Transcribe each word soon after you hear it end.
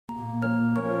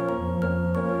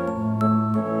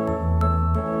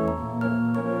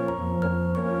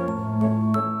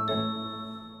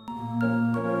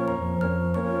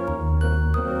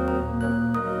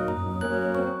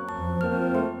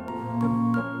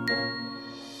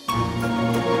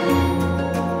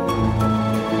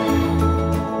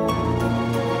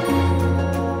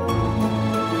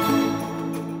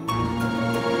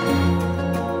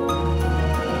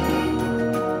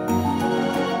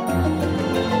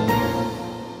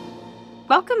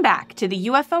Welcome back to the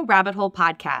UFO Rabbit Hole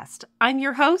podcast. I'm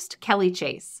your host, Kelly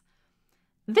Chase.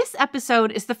 This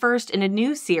episode is the first in a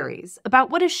new series about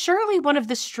what is surely one of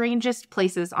the strangest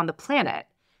places on the planet,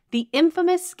 the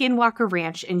infamous Skinwalker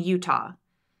Ranch in Utah.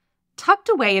 Tucked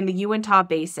away in the Uintah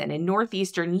Basin in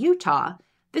northeastern Utah,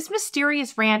 this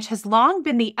mysterious ranch has long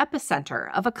been the epicenter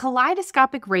of a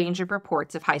kaleidoscopic range of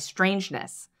reports of high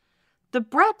strangeness. The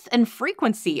breadth and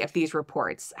frequency of these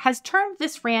reports has turned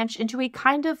this ranch into a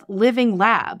kind of living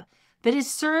lab that has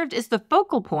served as the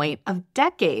focal point of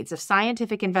decades of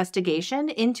scientific investigation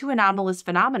into anomalous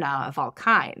phenomena of all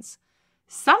kinds,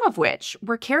 some of which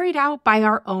were carried out by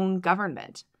our own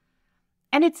government.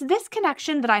 And it's this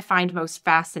connection that I find most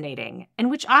fascinating, and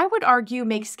which I would argue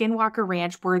makes Skinwalker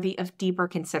Ranch worthy of deeper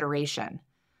consideration.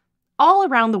 All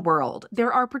around the world,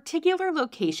 there are particular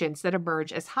locations that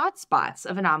emerge as hotspots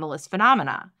of anomalous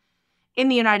phenomena. In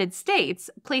the United States,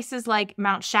 places like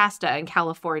Mount Shasta in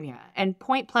California and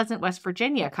Point Pleasant, West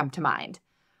Virginia come to mind.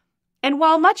 And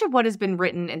while much of what has been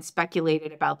written and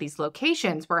speculated about these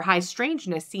locations where high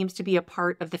strangeness seems to be a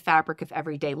part of the fabric of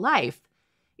everyday life,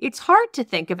 it's hard to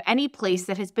think of any place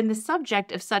that has been the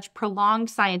subject of such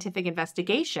prolonged scientific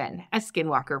investigation as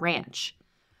Skinwalker Ranch.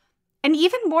 And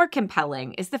even more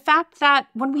compelling is the fact that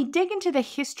when we dig into the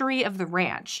history of the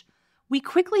ranch, we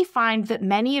quickly find that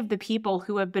many of the people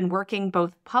who have been working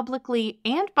both publicly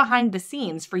and behind the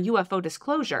scenes for UFO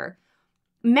disclosure,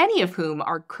 many of whom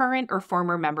are current or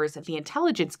former members of the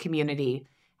intelligence community,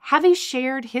 have a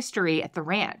shared history at the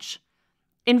ranch.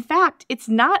 In fact, it's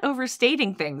not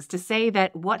overstating things to say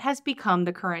that what has become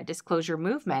the current disclosure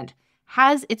movement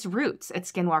has its roots at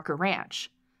Skinwalker Ranch.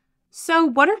 So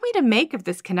what are we to make of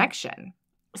this connection?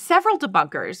 Several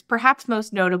debunkers, perhaps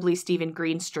most notably Stephen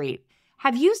Greenstreet,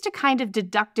 have used a kind of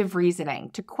deductive reasoning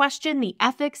to question the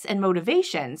ethics and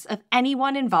motivations of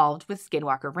anyone involved with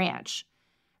Skinwalker Ranch.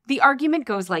 The argument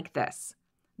goes like this.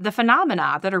 The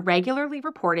phenomena that are regularly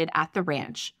reported at the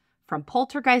ranch, from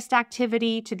poltergeist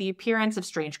activity to the appearance of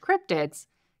strange cryptids,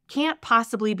 can't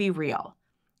possibly be real.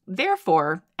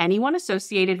 Therefore, anyone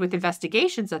associated with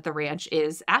investigations at the ranch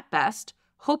is, at best,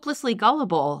 hopelessly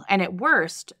gullible, and at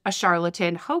worst, a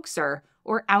charlatan, hoaxer,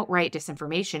 or outright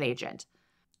disinformation agent.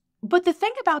 But the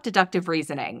thing about deductive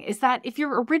reasoning is that if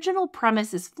your original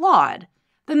premise is flawed,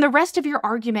 then the rest of your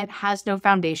argument has no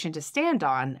foundation to stand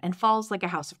on and falls like a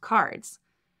house of cards.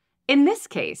 In this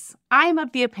case, I'm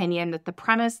of the opinion that the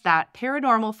premise that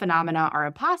paranormal phenomena are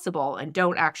impossible and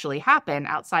don't actually happen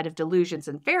outside of delusions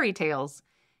and fairy tales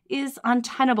is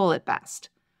untenable at best.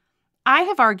 I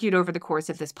have argued over the course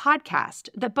of this podcast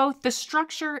that both the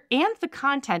structure and the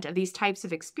content of these types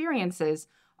of experiences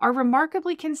are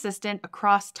remarkably consistent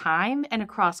across time and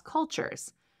across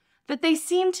cultures, that they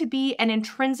seem to be an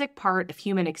intrinsic part of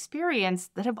human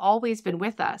experience that have always been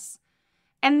with us.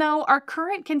 And though our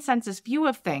current consensus view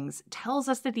of things tells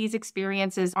us that these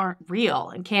experiences aren't real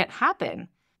and can't happen,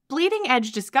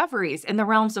 bleeding-edge discoveries in the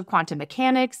realms of quantum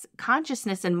mechanics,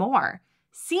 consciousness, and more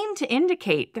seem to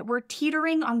indicate that we're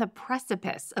teetering on the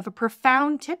precipice of a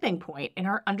profound tipping point in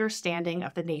our understanding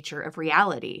of the nature of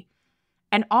reality.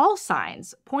 And all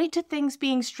signs point to things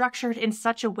being structured in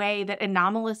such a way that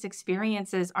anomalous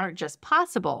experiences aren't just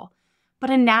possible, but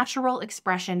a natural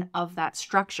expression of that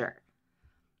structure.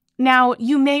 Now,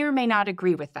 you may or may not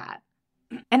agree with that.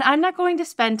 And I'm not going to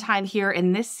spend time here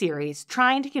in this series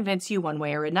trying to convince you one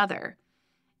way or another.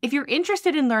 If you're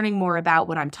interested in learning more about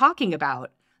what I'm talking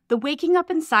about, the Waking Up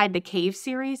Inside the Cave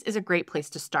series is a great place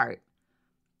to start.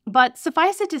 But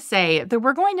suffice it to say that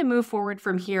we're going to move forward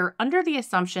from here under the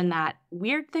assumption that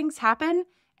weird things happen,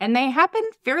 and they happen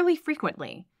fairly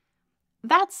frequently.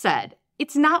 That said,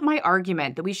 it's not my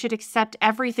argument that we should accept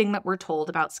everything that we're told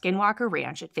about Skinwalker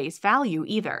Ranch at face value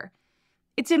either.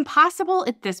 It's impossible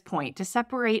at this point to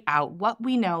separate out what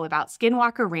we know about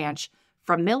Skinwalker Ranch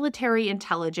from military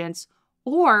intelligence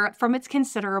or from its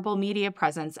considerable media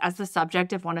presence as the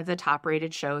subject of one of the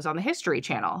top-rated shows on the History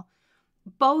Channel.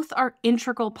 Both are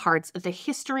integral parts of the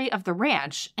history of the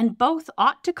ranch, and both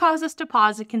ought to cause us to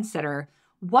pause and consider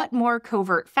what more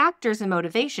covert factors and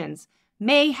motivations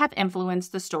may have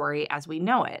influenced the story as we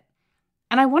know it.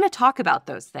 And I want to talk about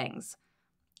those things.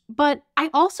 But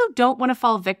I also don't want to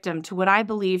fall victim to what I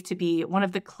believe to be one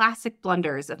of the classic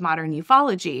blunders of modern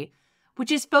ufology,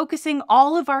 which is focusing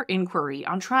all of our inquiry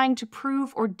on trying to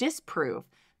prove or disprove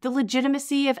the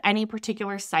legitimacy of any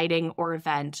particular sighting or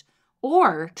event,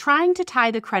 or trying to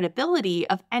tie the credibility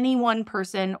of any one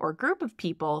person or group of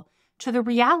people to the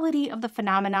reality of the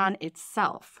phenomenon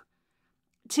itself.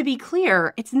 To be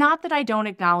clear, it's not that I don't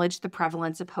acknowledge the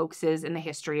prevalence of hoaxes in the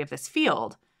history of this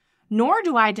field, Nor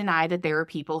do I deny that there are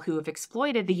people who have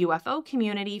exploited the UFO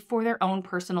community for their own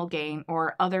personal gain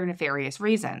or other nefarious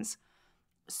reasons.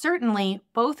 Certainly,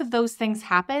 both of those things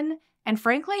happen, and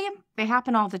frankly, they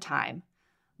happen all the time.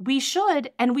 We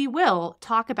should, and we will,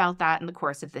 talk about that in the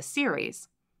course of this series.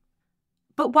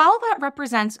 But while that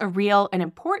represents a real and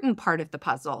important part of the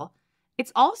puzzle,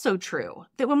 it's also true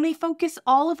that when we focus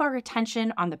all of our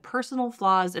attention on the personal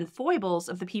flaws and foibles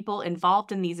of the people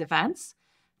involved in these events,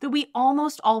 that we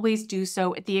almost always do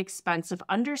so at the expense of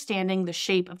understanding the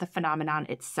shape of the phenomenon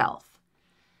itself.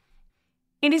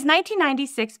 In his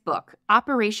 1996 book,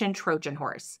 Operation Trojan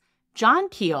Horse, John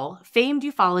Keel, famed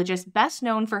ufologist best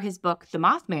known for his book The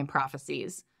Mothman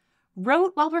Prophecies,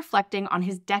 wrote while reflecting on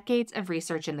his decades of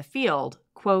research in the field,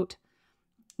 quote,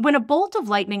 "When a bolt of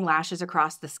lightning lashes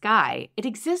across the sky, it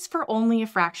exists for only a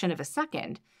fraction of a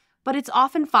second, but it's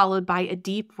often followed by a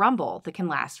deep rumble that can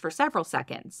last for several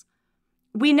seconds.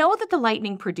 We know that the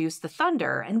lightning produced the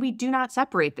thunder, and we do not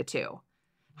separate the two.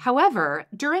 However,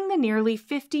 during the nearly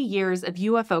 50 years of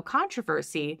UFO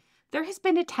controversy, there has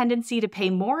been a tendency to pay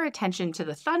more attention to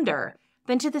the thunder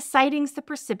than to the sightings that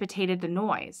precipitated the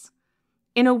noise.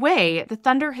 In a way, the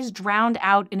thunder has drowned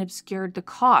out and obscured the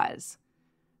cause.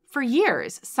 For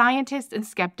years, scientists and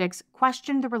skeptics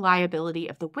questioned the reliability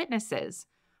of the witnesses,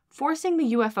 forcing the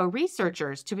UFO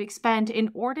researchers to expend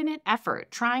inordinate effort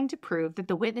trying to prove that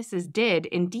the witnesses did,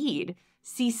 indeed,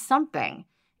 see something,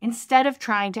 instead of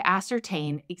trying to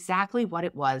ascertain exactly what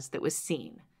it was that was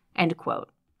seen." End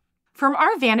quote. From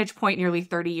our vantage point nearly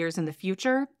 30 years in the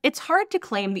future, it's hard to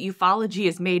claim that ufology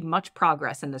has made much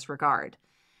progress in this regard.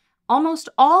 Almost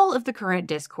all of the current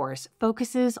discourse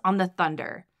focuses on the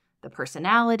thunder, the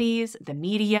personalities, the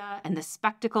media, and the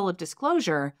spectacle of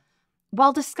disclosure,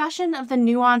 while discussion of the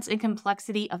nuance and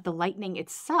complexity of the lightning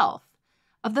itself,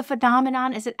 of the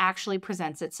phenomenon as it actually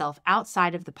presents itself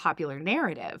outside of the popular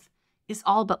narrative, is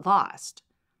all but lost.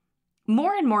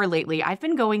 More and more lately, I've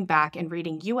been going back and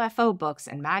reading UFO books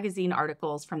and magazine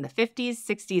articles from the 50s,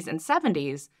 60s, and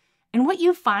 70s, and what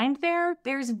you find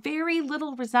there's very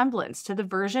little resemblance to the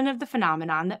version of the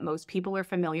phenomenon that most people are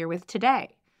familiar with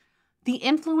today. The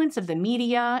influence of the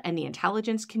media and the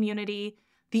intelligence community,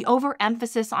 the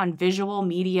overemphasis on visual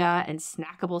media and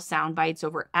snackable sound bites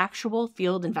over actual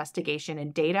field investigation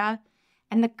and data,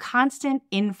 and the constant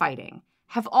infighting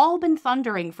have all been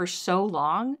thundering for so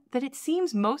long that it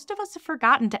seems most of us have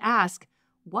forgotten to ask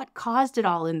what caused it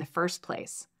all in the first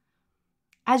place.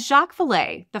 As Jacques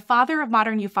Vallée, the father of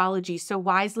modern ufology, so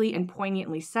wisely and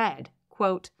poignantly said,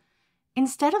 quote,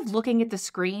 "Instead of looking at the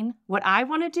screen, what I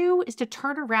want to do is to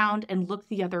turn around and look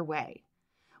the other way.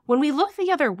 When we look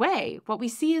the other way, what we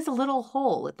see is a little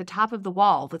hole at the top of the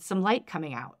wall with some light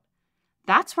coming out.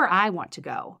 That's where I want to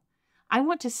go. I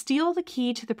want to steal the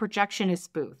key to the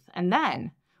projectionist booth, and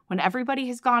then, when everybody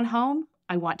has gone home,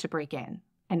 I want to break in."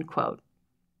 End quote.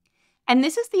 And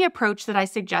this is the approach that I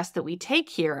suggest that we take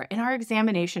here in our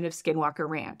examination of Skinwalker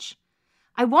Ranch.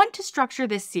 I want to structure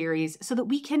this series so that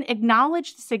we can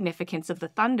acknowledge the significance of the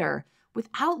thunder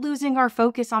without losing our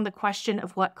focus on the question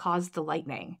of what caused the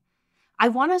lightning. I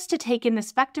want us to take in the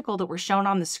spectacle that we're shown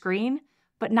on the screen,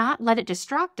 but not let it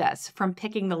distract us from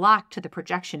picking the lock to the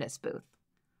projectionist booth.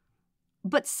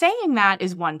 But saying that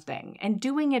is one thing, and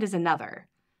doing it is another.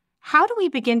 How do we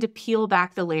begin to peel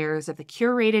back the layers of the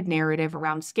curated narrative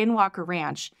around Skinwalker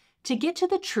Ranch to get to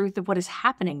the truth of what is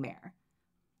happening there?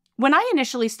 When I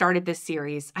initially started this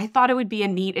series, I thought it would be a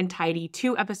neat and tidy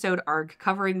 2-episode arc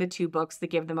covering the 2 books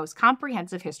that give the most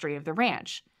comprehensive history of the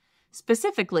ranch.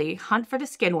 Specifically, Hunt for the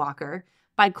Skinwalker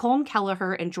by Colm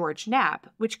Kelleher and George Knapp,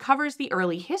 which covers the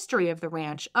early history of the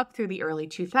ranch up through the early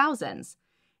 2000s,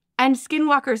 and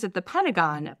Skinwalkers at the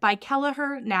Pentagon by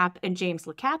Kelleher, Knapp, and James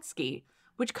Lakatsky,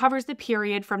 which covers the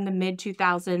period from the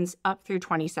mid-2000s up through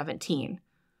 2017.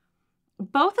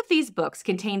 Both of these books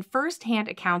contain first-hand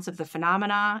accounts of the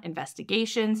phenomena,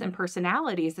 investigations, and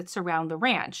personalities that surround the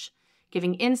ranch,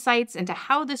 giving insights into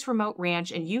how this remote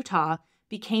ranch in Utah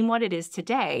became what it is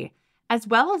today, as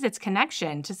well as its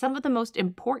connection to some of the most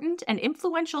important and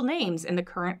influential names in the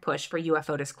current push for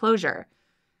UFO disclosure.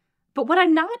 But what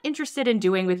I'm not interested in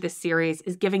doing with this series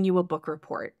is giving you a book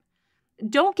report.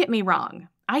 Don't get me wrong.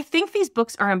 I think these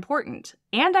books are important,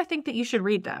 and I think that you should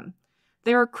read them.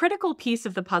 They're a critical piece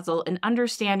of the puzzle in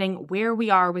understanding where we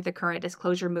are with the current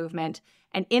disclosure movement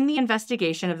and in the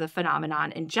investigation of the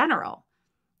phenomenon in general.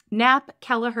 Knapp,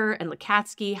 Kelleher, and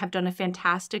Lakatsky have done a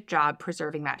fantastic job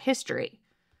preserving that history.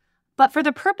 But for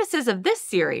the purposes of this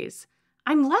series,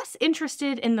 I'm less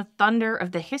interested in the thunder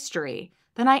of the history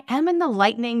than I am in the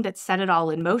lightning that set it all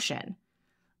in motion.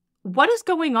 What is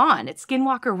going on at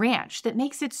Skinwalker Ranch that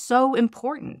makes it so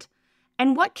important?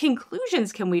 And what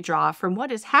conclusions can we draw from what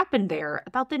has happened there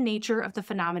about the nature of the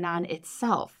phenomenon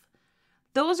itself?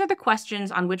 Those are the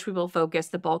questions on which we will focus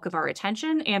the bulk of our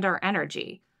attention and our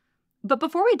energy. But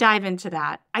before we dive into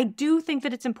that, I do think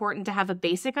that it's important to have a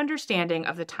basic understanding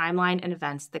of the timeline and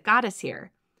events that got us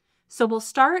here. So we'll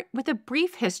start with a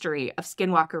brief history of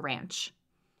Skinwalker Ranch.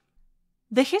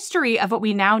 The history of what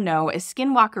we now know as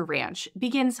Skinwalker Ranch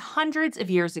begins hundreds of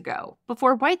years ago,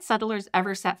 before white settlers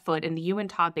ever set foot in the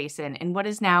Uinta Basin in what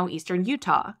is now eastern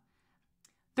Utah.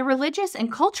 The religious and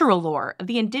cultural lore of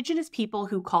the indigenous people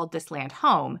who called this land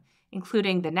home,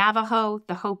 including the Navajo,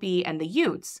 the Hopi, and the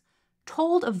Utes,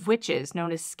 told of witches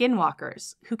known as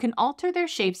skinwalkers who can alter their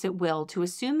shapes at will to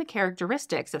assume the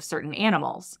characteristics of certain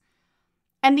animals.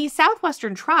 And these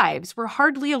southwestern tribes were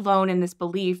hardly alone in this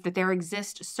belief that there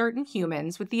exist certain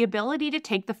humans with the ability to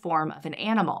take the form of an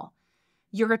animal.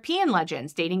 European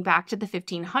legends dating back to the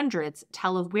 1500s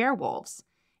tell of werewolves.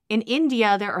 In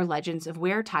India, there are legends of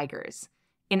were-tigers.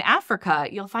 In Africa,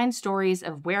 you'll find stories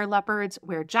of were-leopards,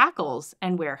 were-jackals,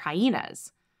 and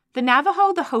were-hyenas. The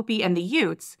Navajo, the Hopi, and the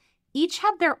Utes each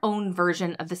have their own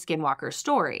version of the Skinwalker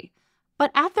story. But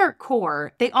at their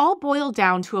core, they all boil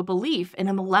down to a belief in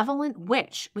a malevolent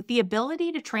witch with the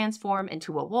ability to transform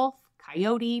into a wolf,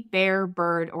 coyote, bear,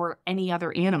 bird, or any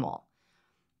other animal.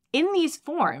 In these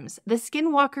forms, the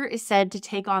Skinwalker is said to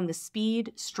take on the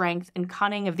speed, strength, and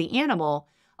cunning of the animal,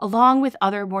 along with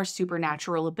other more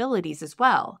supernatural abilities as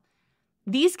well.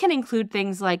 These can include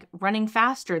things like running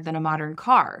faster than a modern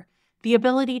car, the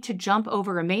ability to jump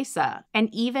over a mesa,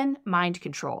 and even mind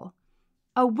control.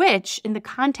 A witch, in the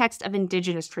context of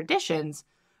indigenous traditions,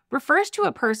 refers to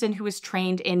a person who is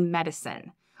trained in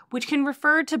medicine, which can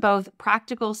refer to both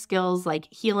practical skills like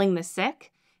healing the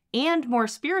sick and more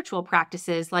spiritual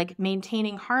practices like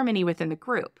maintaining harmony within the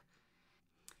group.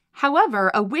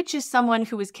 However, a witch is someone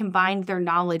who has combined their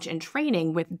knowledge and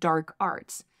training with dark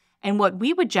arts, and what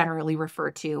we would generally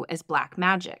refer to as black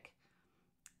magic.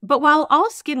 But while all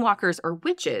skinwalkers are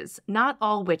witches, not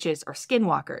all witches are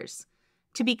skinwalkers.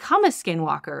 To become a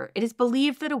skinwalker, it is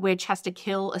believed that a witch has to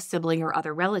kill a sibling or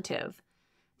other relative.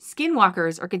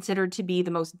 Skinwalkers are considered to be the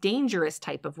most dangerous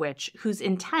type of witch, whose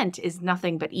intent is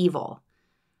nothing but evil.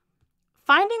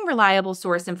 Finding reliable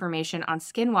source information on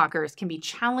skinwalkers can be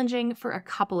challenging for a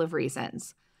couple of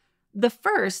reasons. The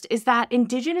first is that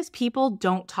indigenous people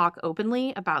don't talk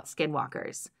openly about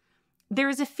skinwalkers. There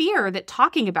is a fear that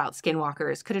talking about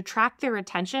skinwalkers could attract their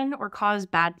attention or cause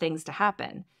bad things to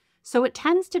happen. So it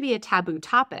tends to be a taboo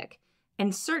topic,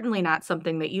 and certainly not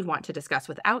something that you'd want to discuss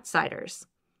with outsiders.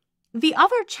 The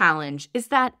other challenge is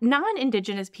that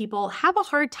non-Indigenous people have a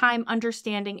hard time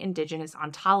understanding Indigenous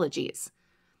ontologies.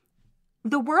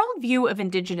 The worldview of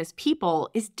Indigenous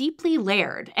people is deeply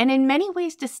layered and in many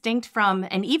ways distinct from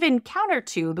and even counter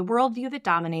to the worldview that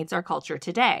dominates our culture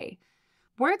today.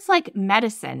 Words like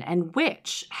medicine and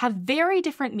witch have very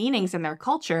different meanings in their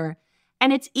culture,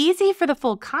 and it's easy for the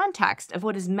full context of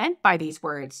what is meant by these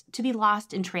words to be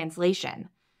lost in translation.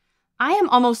 I am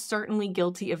almost certainly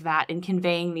guilty of that in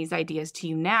conveying these ideas to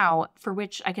you now, for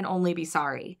which I can only be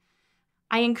sorry.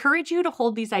 I encourage you to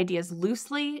hold these ideas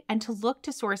loosely and to look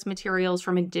to source materials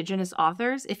from Indigenous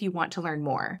authors if you want to learn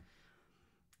more.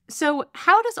 So,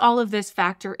 how does all of this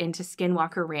factor into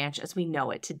Skinwalker Ranch as we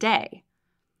know it today?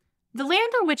 The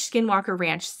land on which Skinwalker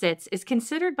Ranch sits is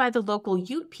considered by the local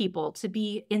Ute people to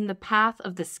be in the path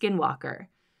of the Skinwalker.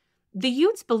 The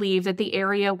Utes believe that the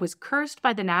area was cursed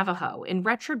by the Navajo in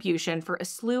retribution for a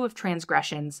slew of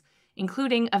transgressions,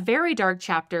 including a very dark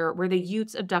chapter where the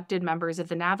Utes abducted members of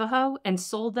the Navajo and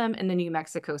sold them in the New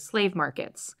Mexico slave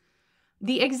markets.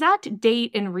 The exact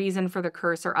date and reason for the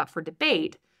curse are up for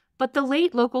debate, but the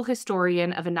late local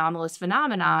historian of anomalous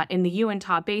phenomena in the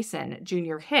Uinta Basin,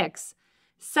 Junior Hicks,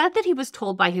 said that he was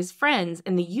told by his friends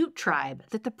in the Ute tribe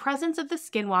that the presence of the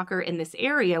Skinwalker in this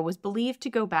area was believed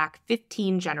to go back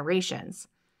 15 generations.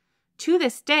 To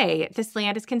this day, this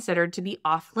land is considered to be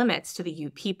off-limits to the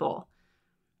Ute people.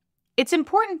 It's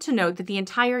important to note that the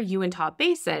entire Uinta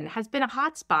Basin has been a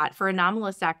hotspot for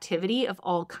anomalous activity of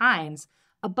all kinds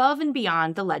above and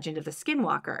beyond the legend of the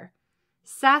Skinwalker.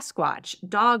 Sasquatch,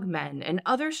 dogmen, and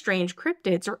other strange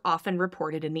cryptids are often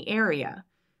reported in the area.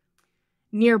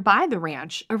 Nearby the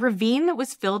ranch, a ravine that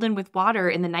was filled in with water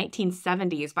in the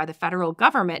 1970s by the federal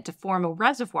government to form a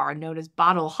reservoir known as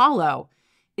Bottle Hollow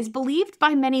is believed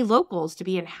by many locals to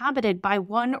be inhabited by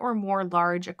one or more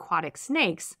large aquatic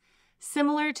snakes,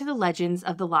 similar to the legends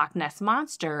of the Loch Ness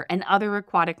Monster and other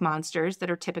aquatic monsters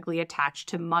that are typically attached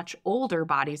to much older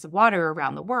bodies of water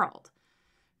around the world.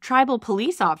 Tribal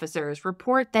police officers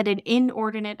report that an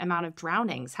inordinate amount of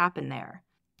drownings happen there.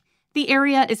 The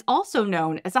area is also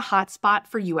known as a hotspot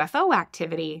for UFO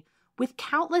activity, with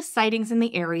countless sightings in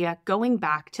the area going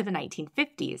back to the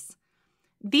 1950s.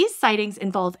 These sightings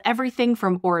involve everything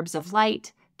from orbs of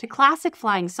light to classic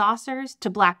flying saucers to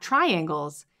black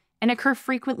triangles, and occur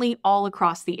frequently all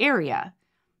across the area.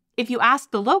 If you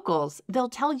ask the locals, they'll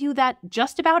tell you that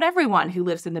just about everyone who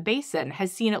lives in the basin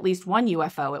has seen at least one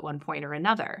UFO at one point or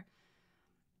another.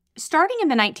 Starting in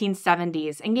the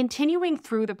 1970s and continuing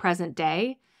through the present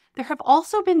day, there have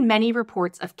also been many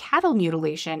reports of cattle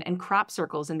mutilation and crop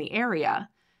circles in the area.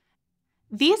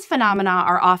 These phenomena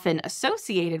are often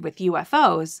associated with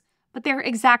UFOs, but their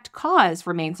exact cause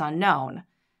remains unknown.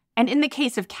 And in the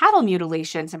case of cattle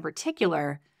mutilations in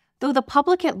particular, though the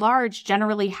public at large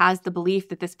generally has the belief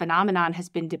that this phenomenon has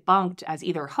been debunked as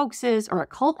either hoaxes or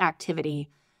occult activity,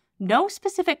 no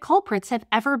specific culprits have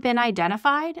ever been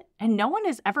identified, and no one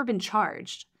has ever been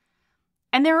charged.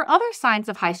 And there are other signs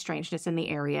of high strangeness in the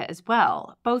area as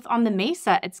well, both on the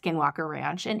mesa at Skinwalker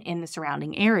Ranch and in the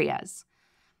surrounding areas.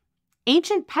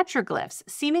 Ancient petroglyphs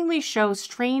seemingly show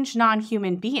strange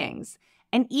non-human beings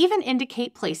and even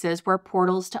indicate places where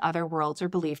portals to other worlds are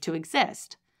believed to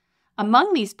exist.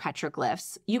 Among these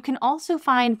petroglyphs, you can also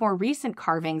find more recent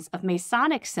carvings of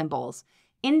Masonic symbols,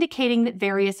 indicating that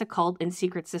various occult and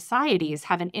secret societies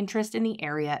have an interest in the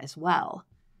area as well.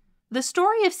 The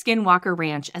story of Skinwalker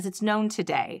Ranch as it's known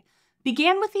today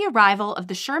began with the arrival of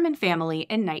the Sherman family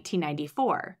in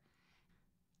 1994.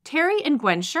 Terry and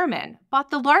Gwen Sherman bought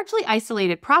the largely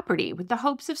isolated property with the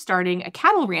hopes of starting a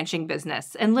cattle ranching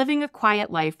business and living a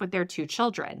quiet life with their 2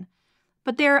 children.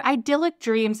 But their idyllic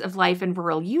dreams of life in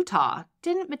rural Utah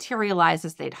didn't materialize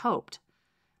as they'd hoped.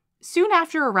 Soon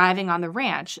after arriving on the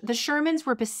ranch, the Shermans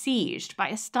were besieged by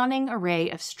a stunning array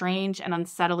of strange and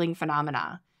unsettling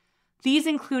phenomena. These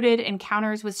included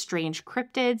encounters with strange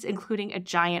cryptids, including a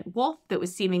giant wolf that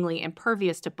was seemingly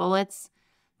impervious to bullets,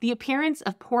 the appearance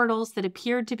of portals that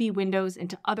appeared to be windows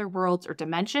into other worlds or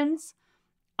dimensions,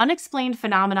 unexplained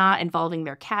phenomena involving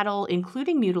their cattle,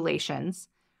 including mutilations,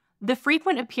 the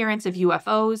frequent appearance of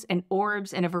UFOs and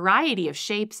orbs in a variety of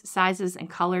shapes, sizes, and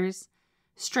colors,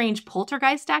 strange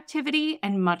poltergeist activity,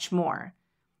 and much more.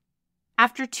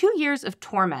 After 2 years of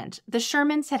torment, the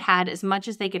Shermans had had as much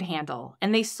as they could handle,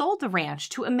 and they sold the ranch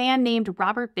to a man named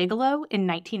Robert Bigelow in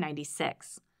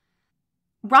 1996.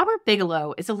 Robert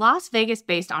Bigelow is a Las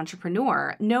Vegas-based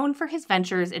entrepreneur known for his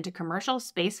ventures into commercial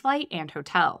spaceflight and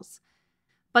hotels.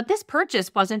 But this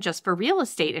purchase wasn't just for real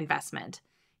estate investment.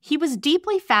 He was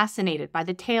deeply fascinated by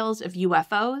the tales of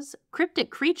UFOs,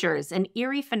 cryptic creatures, and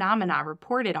eerie phenomena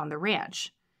reported on the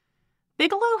ranch.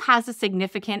 Bigelow has a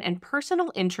significant and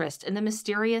personal interest in the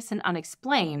mysterious and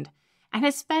unexplained, and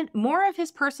has spent more of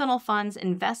his personal funds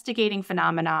investigating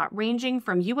phenomena ranging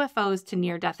from UFOs to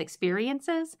near-death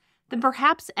experiences than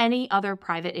perhaps any other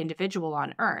private individual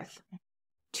on Earth.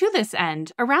 To this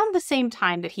end, around the same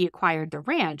time that he acquired the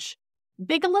ranch,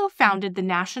 Bigelow founded the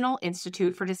National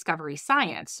Institute for Discovery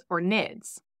Science, or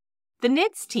NIDS. The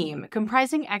NIDS team,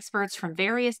 comprising experts from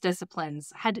various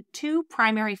disciplines, had 2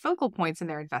 primary focal points in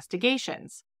their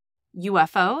investigations: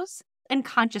 UFOs and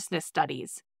consciousness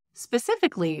studies,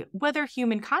 specifically whether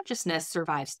human consciousness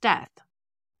survives death.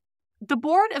 The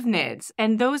board of NIDS,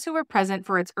 and those who were present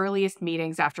for its earliest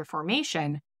meetings after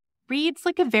formation, reads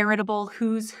like a veritable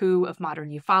who's who of modern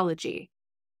ufology.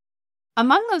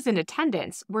 Among those in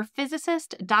attendance were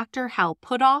physicist Dr. Hal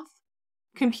Puthoff,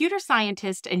 computer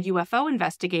scientist and UFO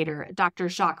investigator Dr.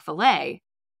 Jacques Vallée,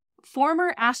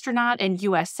 former astronaut and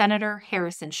U.S. Senator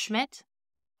Harrison Schmitt,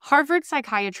 Harvard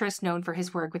psychiatrist known for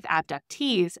his work with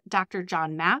abductees Dr.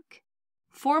 John Mack,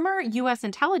 former U.S.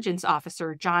 intelligence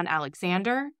officer John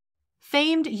Alexander,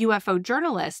 famed UFO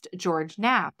journalist George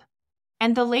Knapp,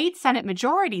 and the late Senate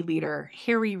Majority Leader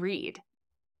Harry Reid.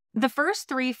 The first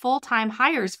 3 full-time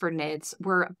hires for NIDS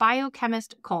were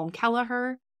biochemist Colm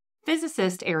Kelleher,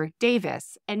 physicist Eric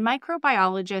Davis, and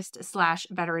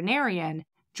microbiologist/veterinarian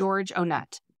George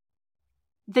Onutt.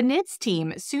 The NIDS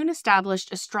team soon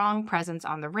established a strong presence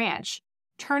on the ranch,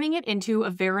 turning it into a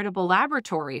veritable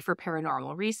laboratory for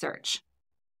paranormal research.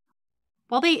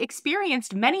 While they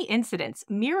experienced many incidents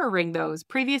mirroring those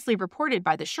previously reported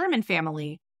by the Sherman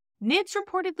family, NIDS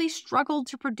reportedly struggled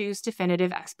to produce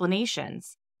definitive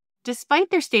explanations. Despite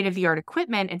their state-of-the-art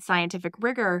equipment and scientific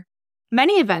rigor,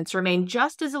 many events remain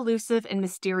just as elusive and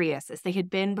mysterious as they had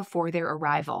been before their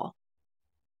arrival.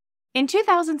 In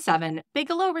 2007,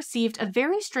 Bigelow received a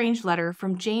very strange letter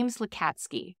from James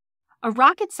Lakatsky, a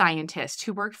rocket scientist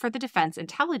who worked for the Defense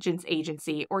Intelligence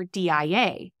Agency, or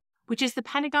DIA, which is the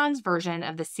Pentagon's version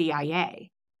of the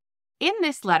CIA. In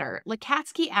this letter,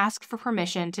 Lakatsky asked for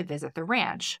permission to visit the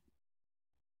ranch.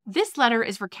 This letter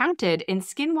is recounted in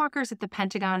Skinwalkers at the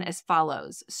Pentagon as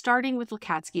follows, starting with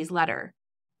Lakatsky's letter.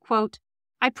 Quote,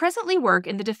 I presently work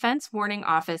in the Defense Warning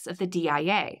Office of the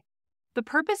DIA. The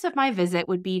purpose of my visit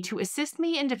would be to assist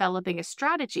me in developing a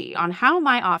strategy on how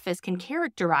my office can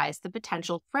characterize the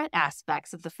potential threat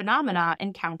aspects of the phenomena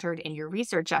encountered in your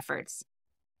research efforts.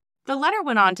 The letter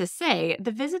went on to say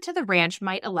the visit to the ranch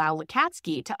might allow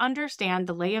Lakatsky to understand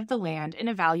the lay of the land in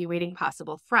evaluating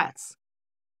possible threats.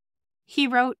 He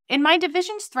wrote, in my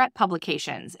division's threat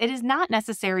publications, it is not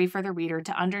necessary for the reader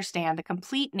to understand the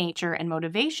complete nature and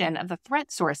motivation of the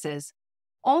threat sources,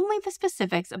 only the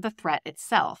specifics of the threat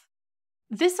itself.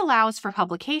 This allows for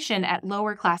publication at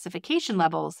lower classification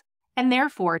levels and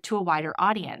therefore to a wider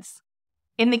audience.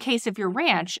 In the case of your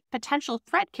ranch, potential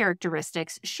threat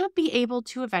characteristics should be able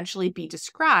to eventually be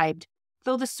described,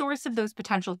 though the source of those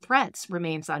potential threats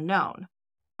remains unknown.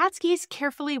 Lakatsky's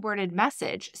carefully worded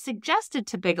message suggested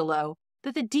to Bigelow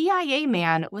that the DIA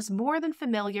man was more than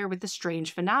familiar with the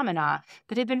strange phenomena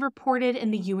that had been reported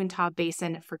in the Uintah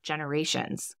Basin for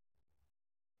generations.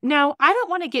 Now, I don't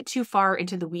want to get too far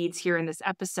into the weeds here in this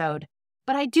episode,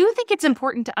 but I do think it's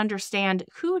important to understand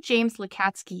who James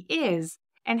Lakatsky is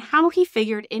and how he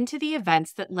figured into the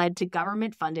events that led to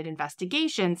government-funded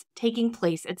investigations taking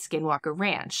place at Skinwalker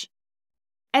Ranch.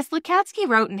 As Lakatsky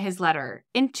wrote in his letter,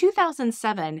 in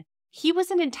 2007, he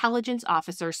was an intelligence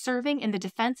officer serving in the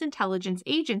Defense Intelligence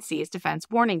Agency's Defense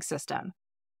Warning System.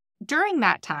 During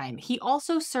that time, he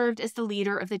also served as the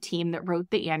leader of the team that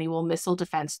wrote the annual Missile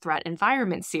Defense Threat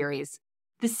Environment Series,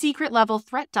 the secret-level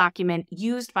threat document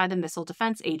used by the Missile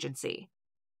Defense Agency.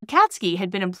 Lakatsky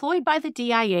had been employed by the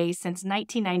DIA since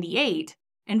 1998,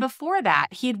 and before that,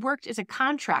 he had worked as a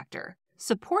contractor,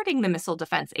 supporting the Missile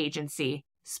Defense Agency,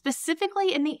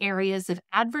 specifically in the areas of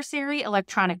adversary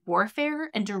electronic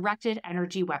warfare and directed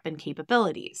energy weapon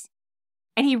capabilities.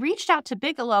 And he reached out to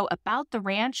Bigelow about the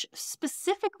ranch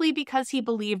specifically because he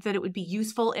believed that it would be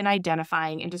useful in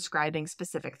identifying and describing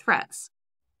specific threats.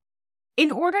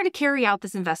 In order to carry out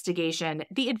this investigation,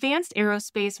 the Advanced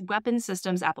Aerospace Weapons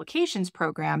Systems Applications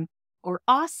Program, or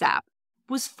AWSAP,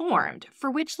 was formed, for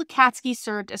which Lakatsky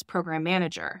served as program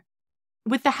manager.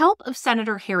 With the help of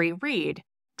Senator Harry Reid,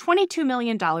 $22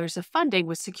 million of funding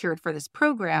was secured for this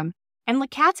program, and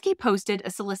Lakatsky posted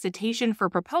a solicitation for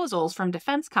proposals from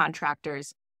defense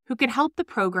contractors who could help the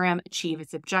program achieve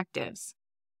its objectives.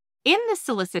 In this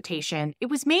solicitation, it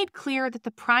was made clear that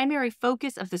the primary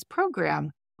focus of this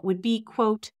program would be,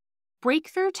 quote,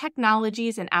 breakthrough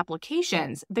technologies and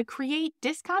applications that create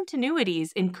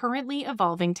discontinuities in currently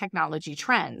evolving technology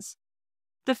trends.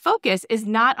 The focus is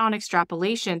not on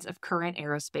extrapolations of current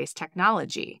aerospace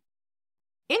technology.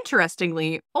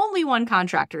 Interestingly, only one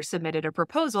contractor submitted a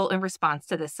proposal in response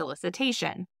to this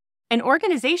solicitation, an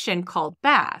organization called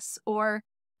BASS, or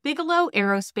Bigelow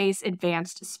Aerospace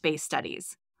Advanced Space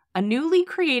Studies, a newly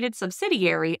created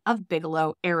subsidiary of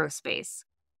Bigelow Aerospace.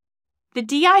 The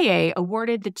DIA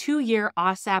awarded the 2-year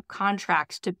AWSAP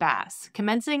contract to BASS,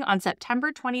 commencing on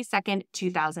September 22,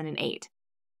 2008.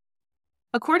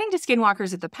 According to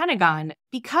Skinwalkers at the Pentagon,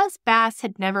 because BASS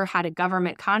had never had a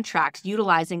government contract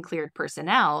utilizing cleared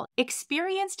personnel,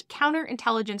 experienced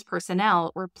counterintelligence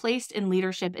personnel were placed in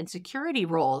leadership and security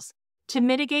roles to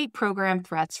mitigate program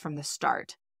threats from the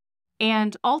start.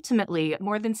 And ultimately,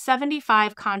 more than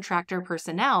 75 contractor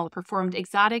personnel performed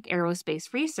exotic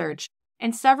aerospace research,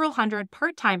 and several hundred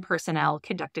part-time personnel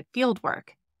conducted fieldwork.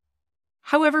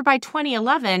 However, by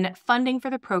 2011, funding for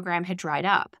the program had dried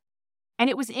up. And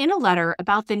it was in a letter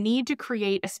about the need to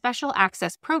create a special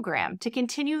access program to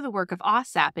continue the work of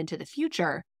AWSAP into the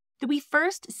future that we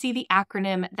first see the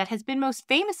acronym that has been most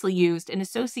famously used in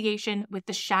association with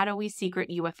the shadowy secret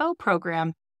UFO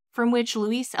program from which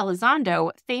Luis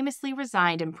Elizondo famously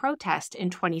resigned in protest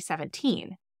in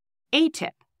 2017,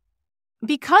 ATIP.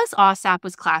 Because AWSAP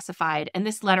was classified and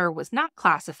this letter was not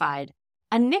classified,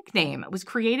 a nickname was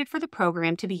created for the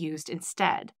program to be used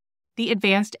instead, the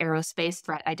Advanced Aerospace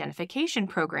Threat Identification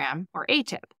Program, or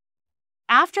ATIP.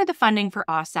 After the funding for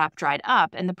AWSAP dried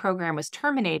up and the program was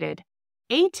terminated,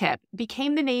 ATIP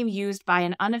became the name used by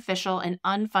an unofficial and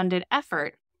unfunded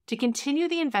effort to continue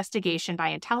the investigation by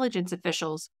intelligence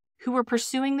officials who were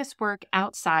pursuing this work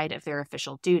outside of their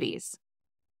official duties.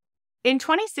 In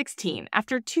 2016,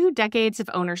 after 2 decades of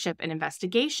ownership and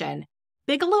investigation,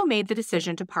 Bigelow made the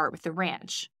decision to part with the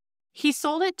ranch. He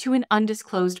sold it to an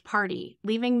undisclosed party,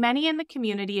 leaving many in the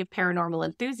community of paranormal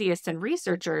enthusiasts and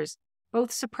researchers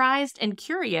both surprised and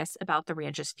curious about the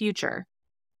ranch's future.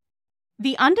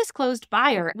 The undisclosed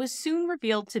buyer was soon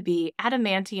revealed to be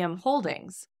Adamantium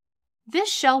Holdings.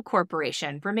 This shell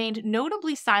corporation remained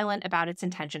notably silent about its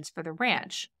intentions for the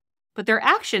ranch. but their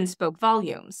actions spoke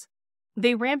volumes.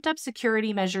 They ramped up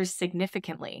security measures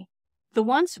significantly. The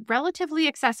once relatively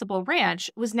accessible ranch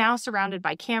was now surrounded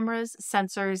by cameras,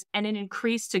 sensors, and an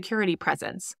increased security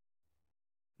presence.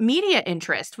 Media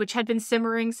interest, which had been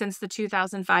simmering since the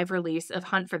 2005 release of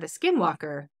Hunt for the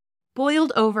Skinwalker,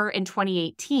 boiled over in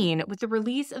 2018 with the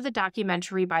release of the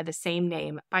documentary by the same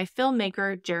name by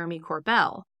filmmaker Jeremy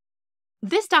Corbell.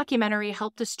 This documentary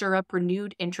helped to stir up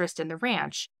renewed interest in the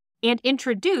ranch and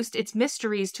introduced its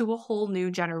mysteries to a whole new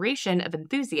generation of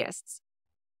enthusiasts.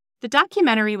 The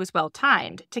documentary was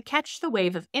well-timed to catch the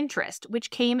wave of interest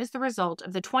which came as the result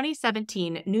of the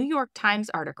 2017 New York Times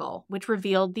article which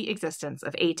revealed the existence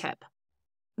of ATIP.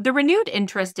 The renewed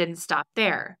interest didn't stop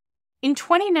there. In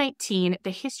 2019, the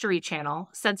History Channel,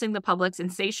 sensing the public's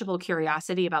insatiable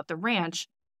curiosity about the ranch,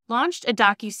 launched a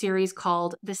docuseries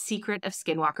called The Secret of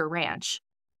Skinwalker Ranch.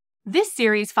 This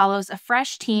series follows a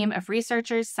fresh team of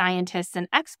researchers, scientists, and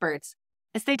experts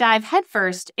as they dive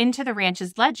headfirst into the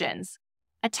ranch's legends,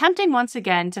 attempting once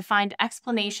again to find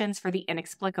explanations for the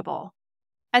inexplicable.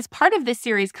 As part of this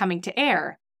series coming to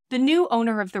air, the new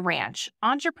owner of the ranch,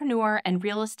 entrepreneur and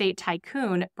real estate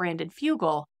tycoon Brandon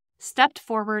Fugal, stepped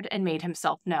forward and made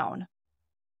himself known.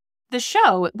 The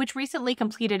show, which recently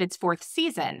completed its 4th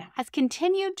season, has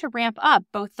continued to ramp up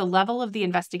both the level of the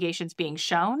investigations being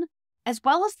shown, as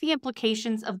well as the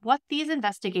implications of what these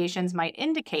investigations might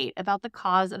indicate about the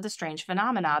cause of the strange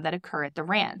phenomena that occur at the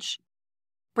ranch.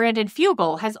 Brandon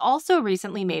Fugal has also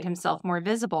recently made himself more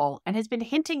visible and has been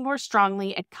hinting more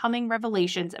strongly at coming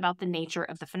revelations about the nature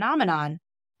of the phenomenon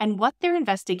and what their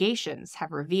investigations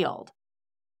have revealed.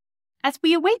 As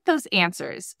we await those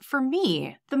answers, for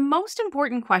me, the most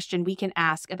important question we can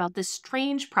ask about this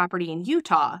strange property in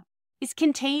Utah is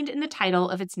contained in the title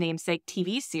of its namesake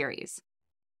TV series.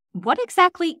 What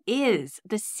exactly is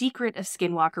the secret of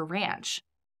Skinwalker Ranch?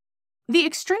 The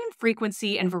extreme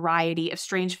frequency and variety of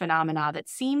strange phenomena that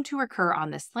seem to occur on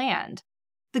this land,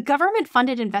 the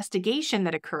government-funded investigation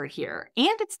that occurred here,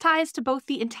 and its ties to both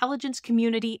the intelligence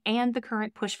community and the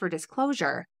current push for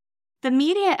disclosure, the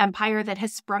media empire that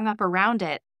has sprung up around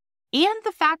it, and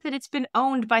the fact that it's been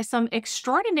owned by some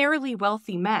extraordinarily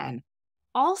wealthy men,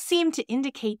 all seem to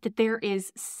indicate that there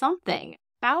is something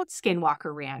about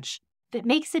Skinwalker Ranch that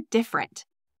makes it different.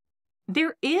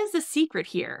 There is a secret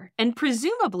here, and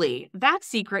presumably that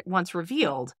secret, once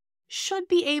revealed, should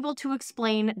be able to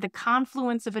explain the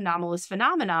confluence of anomalous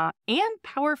phenomena and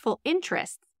powerful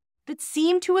interests that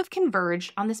seem to have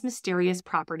converged on this mysterious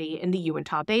property in the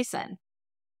Uinta Basin.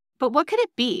 But what could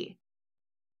it be?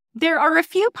 There are a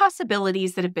few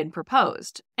possibilities that have been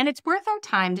proposed, and it's worth our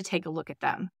time to take a look at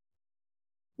them.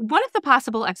 One of the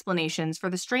possible explanations for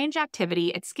the strange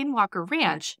activity at Skinwalker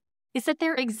Ranch is that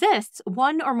there exists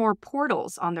one or more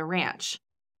portals on the ranch.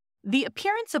 The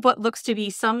appearance of what looks to be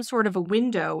some sort of a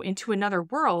window into another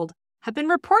world have been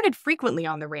reported frequently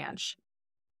on the ranch.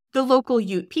 The local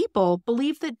Ute people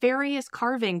believe that various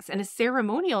carvings and a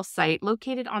ceremonial site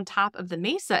located on top of the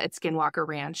mesa at Skinwalker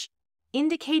Ranch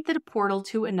indicate that a portal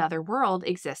to another world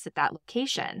exists at that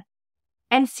location.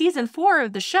 And Season 4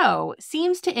 of the show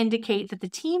seems to indicate that the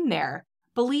team there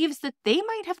believes that they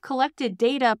might have collected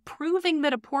data proving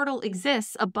that a portal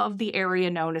exists above the area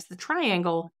known as the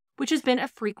Triangle, which has been a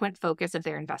frequent focus of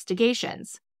their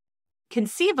investigations.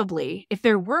 Conceivably, if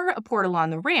there were a portal on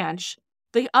the ranch,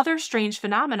 the other strange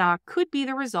phenomena could be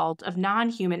the result of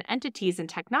non-human entities and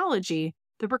technology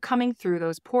that were coming through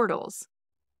those portals.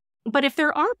 But if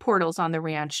there are portals on the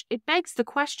ranch, it begs the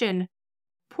question,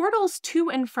 portals to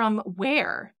and from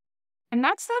where? And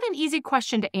that's not an easy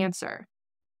question to answer.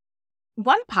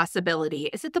 One possibility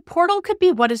is that the portal could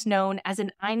be what is known as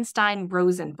an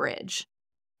Einstein-Rosen bridge.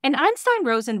 An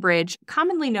Einstein-Rosen bridge,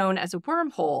 commonly known as a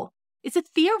wormhole, is a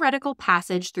theoretical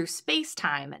passage through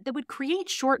space-time that would create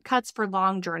shortcuts for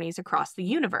long journeys across the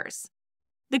universe.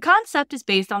 The concept is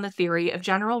based on the theory of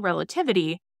general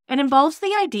relativity and involves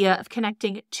the idea of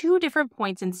connecting two different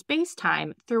points in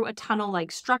space-time through a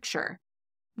tunnel-like structure.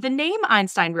 The name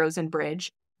Einstein-Rosen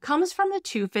bridge comes from the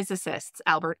two physicists,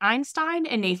 Albert Einstein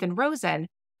and Nathan Rosen,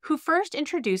 who first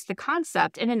introduced the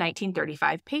concept in a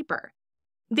 1935 paper.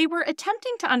 They were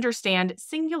attempting to understand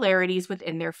singularities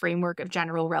within their framework of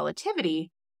general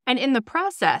relativity, and in the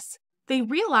process, they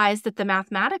realized that the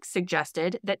mathematics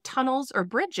suggested that tunnels or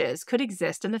bridges could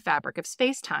exist in the fabric of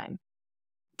space-time.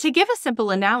 To give a simple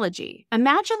analogy,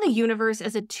 imagine the universe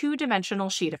as a two-dimensional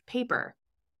sheet of paper.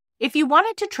 If you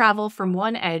wanted to travel from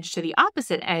one edge to the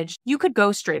opposite edge, you could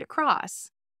go straight across.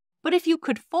 But if you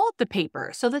could fold the paper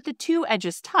so that the two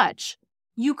edges touch,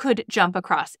 you could jump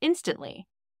across instantly.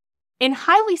 In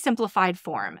highly simplified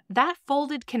form, that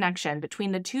folded connection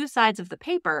between the two sides of the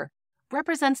paper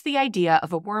represents the idea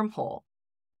of a wormhole.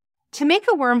 To make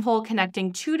a wormhole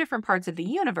connecting two different parts of the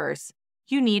universe,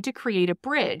 you need to create a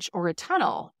bridge or a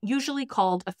tunnel, usually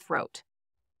called a throat.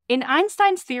 In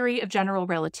Einstein's theory of general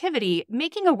relativity,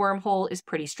 making a wormhole is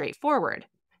pretty straightforward.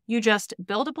 You just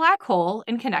build a black hole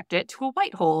and connect it to a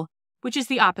white hole, which is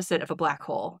the opposite of a black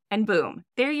hole, and boom,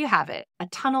 there you have it, a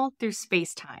tunnel through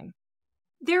space-time.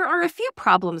 There are a few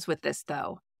problems with this,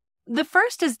 though. The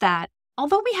first is that,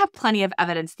 although we have plenty of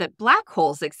evidence that black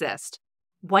holes exist,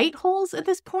 white holes at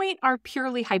this point are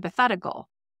purely hypothetical.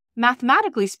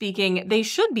 Mathematically speaking, they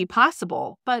should be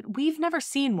possible, but we've never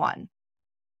seen one.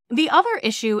 The other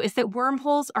issue is that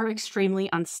wormholes are extremely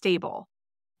unstable.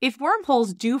 If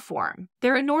wormholes do form,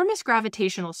 their enormous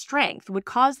gravitational strength would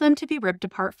cause them to be ripped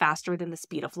apart faster than the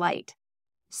speed of light.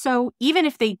 So even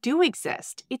if they do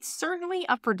exist, it's certainly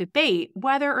up for debate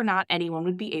whether or not anyone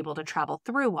would be able to travel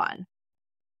through one.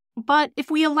 But if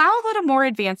we allow that a more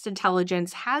advanced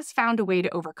intelligence has found a way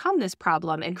to overcome this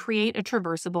problem and create a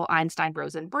traversable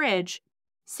Einstein-Rosen bridge,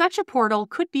 such a portal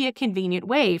could be a convenient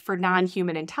way for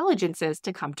non-human intelligences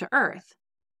to come to Earth.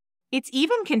 It's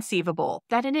even conceivable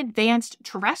that an advanced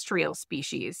terrestrial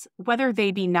species, whether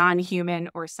they be non-human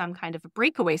or some kind of a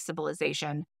breakaway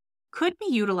civilization, could be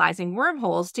utilizing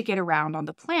wormholes to get around on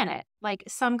the planet, like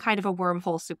some kind of a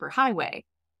wormhole superhighway.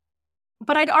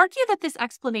 But I'd argue that this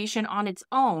explanation on its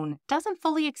own doesn't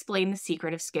fully explain the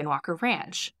secret of Skinwalker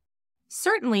Ranch.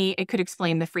 Certainly, it could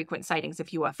explain the frequent sightings of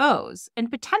UFOs,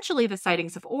 and potentially the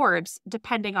sightings of orbs,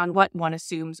 depending on what one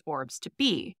assumes orbs to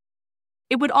be.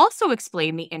 It would also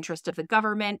explain the interest of the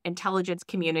government, intelligence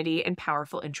community, and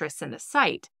powerful interests in the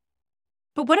site.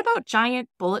 But what about giant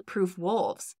bulletproof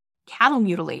wolves, cattle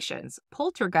mutilations,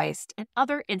 poltergeist, and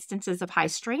other instances of high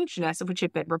strangeness which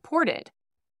have been reported?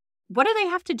 What do they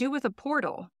have to do with a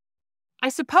portal? I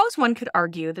suppose one could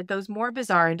argue that those more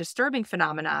bizarre and disturbing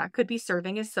phenomena could be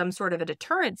serving as some sort of a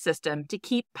deterrent system to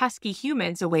keep pesky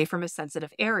humans away from a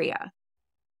sensitive area.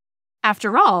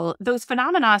 After all, those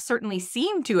phenomena certainly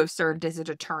seem to have served as a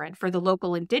deterrent for the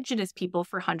local indigenous people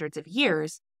for hundreds of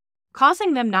years,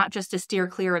 causing them not just to steer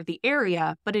clear of the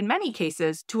area, but in many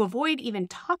cases to avoid even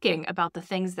talking about the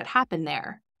things that happen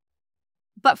there.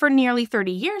 But for nearly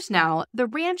 30 years now, the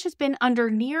ranch has been under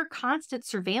near constant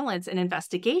surveillance and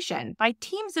investigation by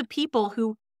teams of people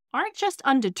who aren't just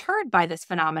undeterred by this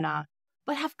phenomena,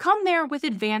 but have come there with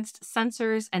advanced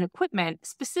sensors and equipment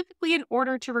specifically in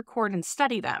order to record and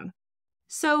study them.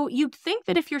 So you'd think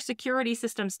that if your security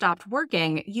system stopped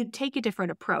working, you'd take a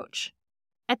different approach.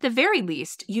 At the very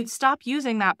least, you'd stop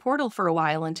using that portal for a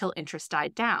while until interest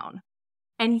died down.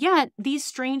 And yet, these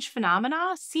strange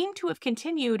phenomena seem to have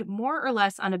continued more or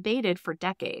less unabated for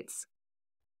decades.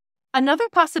 Another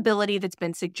possibility that's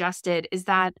been suggested is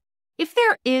that if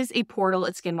there is a portal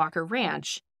at Skinwalker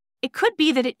Ranch, it could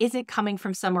be that it isn't coming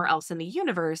from somewhere else in the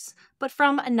universe, but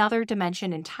from another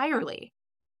dimension entirely.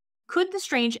 Could the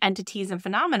strange entities and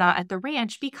phenomena at the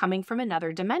ranch be coming from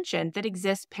another dimension that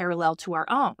exists parallel to our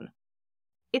own?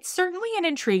 It's certainly an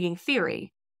intriguing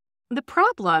theory. The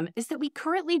problem is that we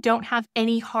currently don't have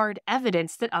any hard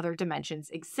evidence that other dimensions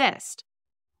exist.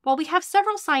 While we have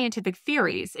several scientific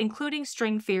theories, including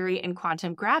string theory and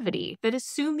quantum gravity, that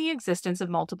assume the existence of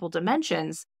multiple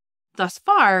dimensions, thus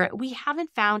far, we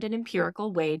haven't found an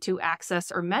empirical way to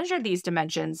access or measure these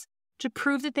dimensions to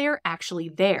prove that they are actually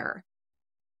there.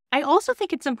 I also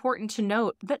think it's important to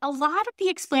note that a lot of the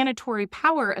explanatory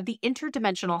power of the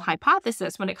interdimensional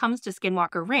hypothesis when it comes to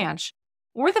Skinwalker Ranch,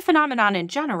 or the phenomenon in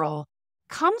general,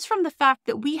 comes from the fact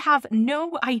that we have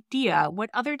no idea what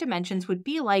other dimensions would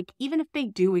be like even if they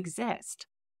do exist.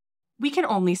 We can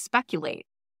only speculate.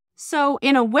 So,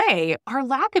 in a way, our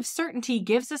lack of certainty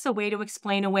gives us a way to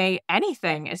explain away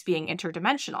anything as being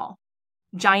interdimensional.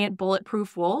 Giant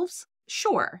bulletproof wolves?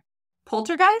 Sure.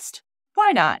 Poltergeist?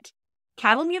 Why not?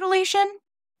 Cattle mutilation?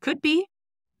 Could be.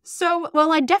 So,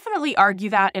 while I definitely argue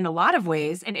that in a lot of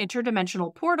ways an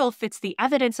interdimensional portal fits the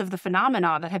evidence of the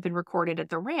phenomena that have been recorded at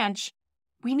the ranch,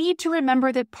 we need to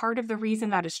remember that part of the reason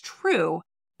that is true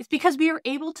is because we are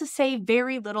able to say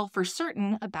very little for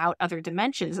certain about other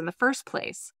dimensions in the first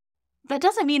place. That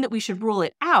doesn't mean that we should rule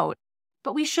it out,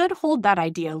 but we should hold that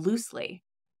idea loosely.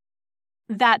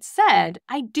 That said,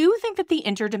 I do think that the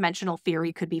interdimensional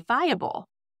theory could be viable.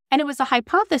 And it was a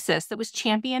hypothesis that was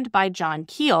championed by John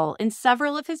Keel in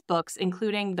several of his books,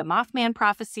 including The Mothman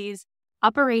Prophecies,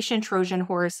 Operation Trojan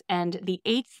Horse, and The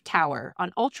Eighth Tower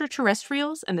on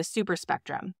Ultra-Terrestrials and the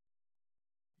Superspectrum.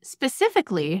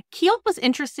 Specifically, Keel was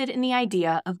interested in the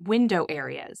idea of window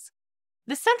areas.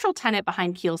 The central tenet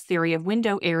behind Keel's theory of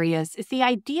window areas is the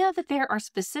idea that there are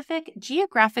specific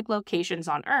geographic locations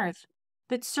on Earth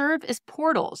that serve as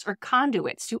portals or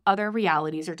conduits to other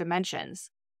realities or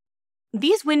dimensions.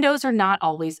 These windows are not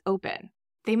always open.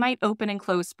 They might open and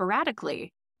close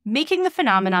sporadically, making the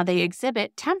phenomena they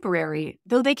exhibit temporary,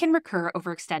 though they can recur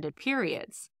over extended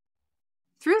periods.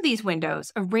 Through these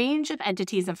windows, a range of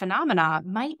entities and phenomena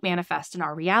might manifest in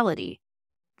our reality.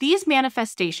 These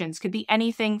manifestations could be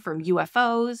anything from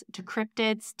UFOs to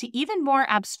cryptids to even more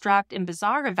abstract and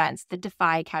bizarre events that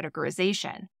defy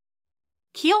categorization.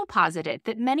 Keel posited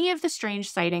that many of the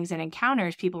strange sightings and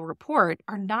encounters people report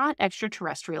are not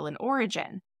extraterrestrial in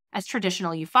origin, as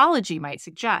traditional ufology might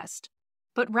suggest,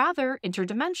 but rather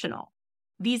interdimensional.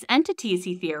 These entities,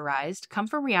 he theorized, come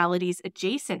from realities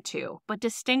adjacent to, but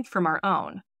distinct from our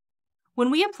own. When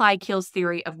we apply Keel's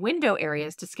theory of window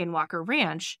areas to Skinwalker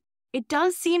Ranch, it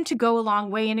does seem to go a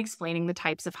long way in explaining the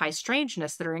types of high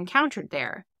strangeness that are encountered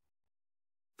there.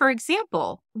 For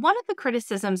example, one of the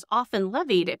criticisms often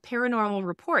levied at paranormal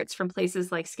reports from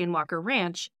places like Skinwalker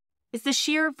Ranch is the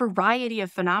sheer variety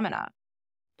of phenomena.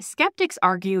 Skeptics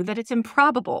argue that it's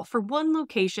improbable for one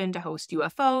location to host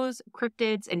UFOs,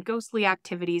 cryptids, and ghostly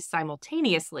activities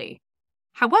simultaneously.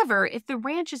 However, if the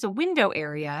ranch is a window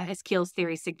area, as Keel's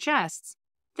theory suggests,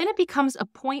 then it becomes a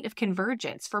point of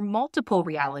convergence for multiple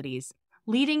realities,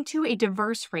 leading to a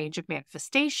diverse range of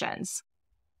manifestations.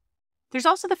 There's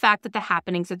also the fact that the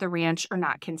happenings at the ranch are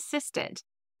not consistent.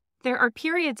 There are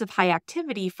periods of high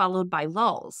activity followed by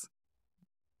lulls.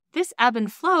 This ebb and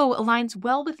flow aligns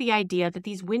well with the idea that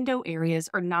these window areas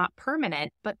are not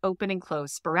permanent, but open and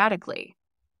close sporadically.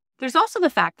 There's also the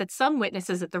fact that some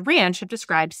witnesses at the ranch have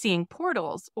described seeing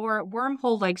portals or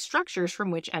wormhole-like structures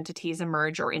from which entities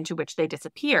emerge or into which they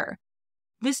disappear.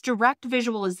 This direct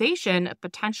visualization of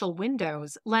potential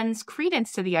windows lends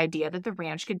credence to the idea that the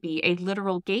ranch could be a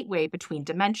literal gateway between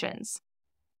dimensions.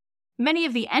 Many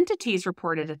of the entities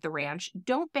reported at the ranch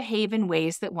don't behave in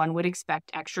ways that one would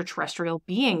expect extraterrestrial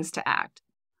beings to act.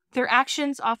 Their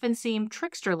actions often seem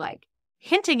trickster-like,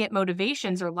 hinting at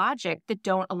motivations or logic that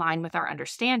don't align with our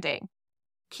understanding.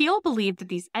 Keel believed that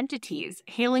these entities,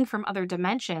 hailing from other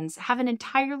dimensions, have an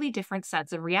entirely different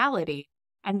sense of reality,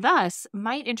 and thus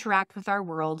might interact with our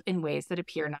world in ways that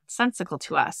appear nonsensical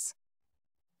to us.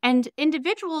 And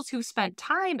individuals who've spent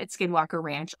time at Skinwalker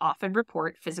Ranch often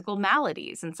report physical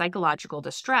maladies and psychological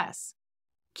distress.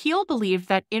 Keel believed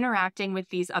that interacting with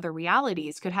these other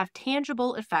realities could have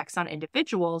tangible effects on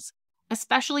individuals,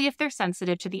 especially if they're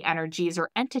sensitive to the energies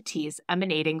or entities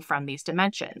emanating from these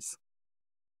dimensions.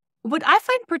 What I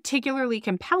find particularly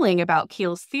compelling about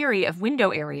Keel's theory of window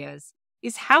areas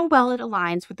is how well it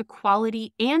aligns with the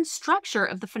quality and structure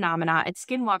of the phenomena at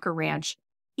Skinwalker Ranch,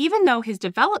 even though his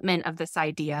development of this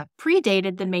idea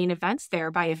predated the main events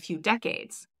there by a few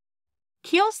decades.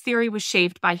 Keel's theory was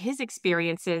shaped by his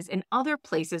experiences in other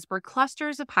places where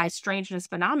clusters of high strangeness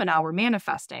phenomena were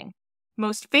manifesting,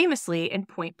 most famously in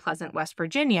Point Pleasant, West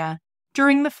Virginia,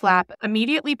 during the flap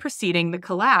immediately preceding the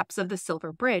collapse of the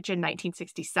Silver Bridge in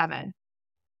 1967.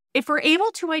 If we're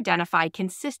able to identify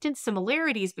consistent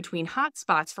similarities between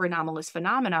hotspots for anomalous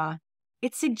phenomena,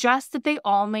 it suggests that they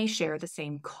all may share the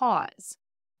same cause,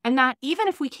 and that even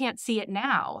if we can't see it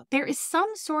now, there is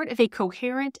some sort of a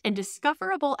coherent and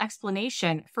discoverable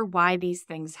explanation for why these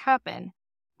things happen,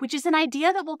 which is an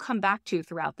idea that we'll come back to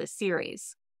throughout this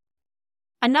series.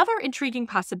 Another intriguing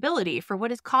possibility for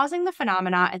what is causing the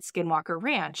phenomena at Skinwalker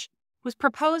Ranch was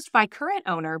proposed by current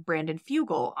owner Brandon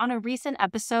Fugal on a recent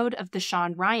episode of The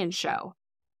Shaun Show,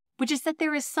 which is that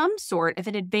there is some sort of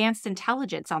an advanced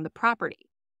intelligence on the property.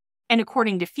 And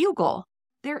according to Fugal,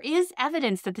 there is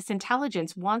evidence that this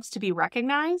intelligence wants to be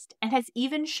recognized and has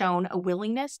even shown a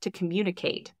willingness to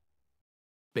communicate.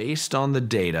 Based on the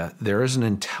data, there is an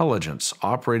intelligence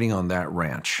operating on that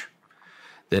ranch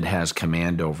that has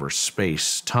command over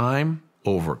space, time,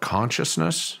 over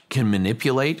consciousness, can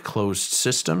manipulate closed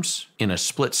systems in a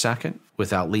split second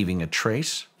without leaving a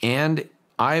trace, and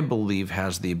I believe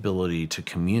has the ability to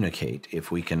communicate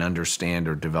if we can understand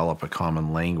or develop a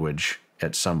common language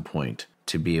at some point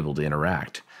to be able to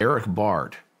interact. Eric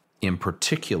Bard, in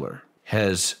particular,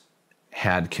 has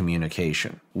had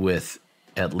communication with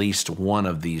at least one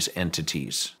of these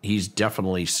entities. He's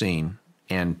definitely seen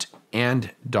and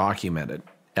documented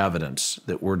evidence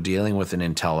that we're dealing with an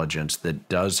intelligence that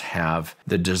does have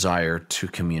the desire to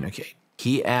communicate.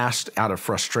 He asked out of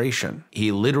frustration.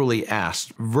 He literally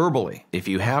asked verbally, if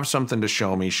you have something to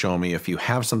show me, show me. If you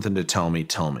have something to tell me,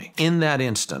 tell me. In that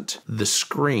instant, the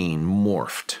screen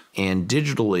morphed and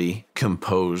digitally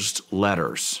composed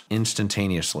letters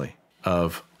instantaneously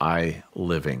of I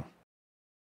living.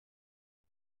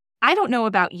 I don't know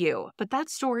about you, but that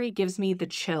story gives me the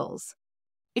chills.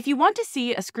 If you want to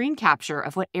see a screen capture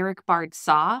of what Eric Bard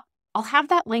saw, I'll have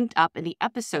that linked up in the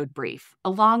episode brief,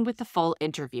 along with the full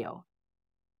interview.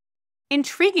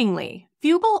 Intriguingly,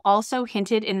 Fugal also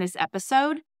hinted in this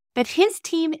episode that his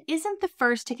team isn't the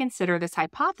first to consider this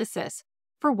hypothesis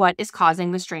for what is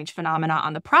causing the strange phenomena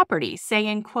on the property,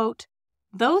 saying, quote,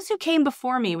 "Those who came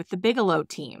before me with the Bigelow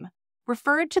team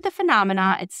referred to the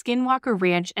phenomena at Skinwalker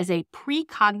Ranch as a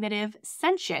precognitive,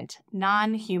 sentient,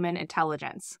 non-human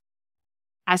intelligence.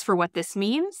 As for what this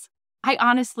means, I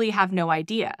honestly have no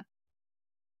idea.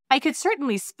 I could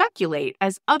certainly speculate,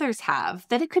 as others have,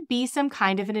 that it could be some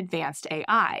kind of an advanced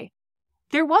AI.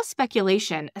 There was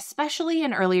speculation, especially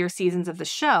in earlier seasons of the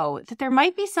show, that there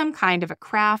might be some kind of a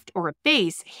craft or a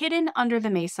base hidden under the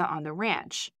mesa on the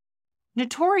ranch.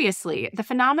 Notoriously, the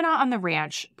phenomena on the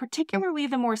ranch, particularly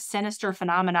the more sinister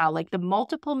phenomena like the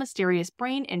multiple mysterious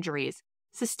brain injuries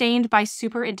sustained by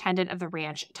Superintendent of the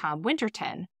ranch Tom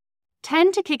Winterton,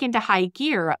 tend to kick into high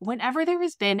gear whenever there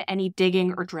has been any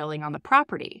digging or drilling on the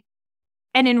property.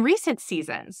 And in recent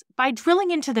seasons, by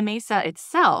drilling into the mesa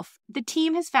itself, the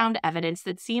team has found evidence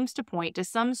that seems to point to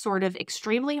some sort of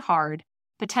extremely hard,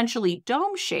 potentially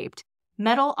dome-shaped,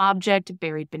 metal object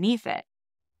buried beneath it.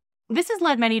 This has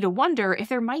led many to wonder if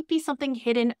there might be something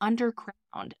hidden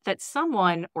underground that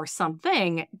someone or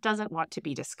something doesn't want to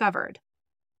be discovered.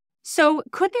 So,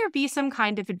 could there be some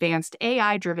kind of advanced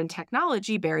AI-driven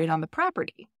technology buried on the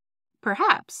property?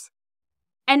 Perhaps.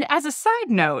 And as a side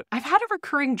note, I've had a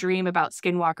recurring dream about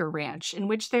Skinwalker Ranch in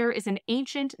which there is an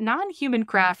ancient, non-human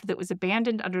craft that was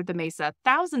abandoned under the mesa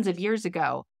thousands of years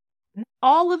ago.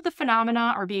 All of the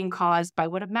phenomena are being caused by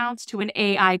what amounts to an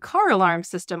AI car alarm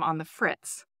system on the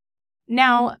fritz.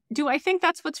 Now, do I think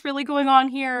that's what's really going on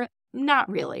here? Not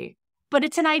really. But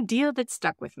it's an idea that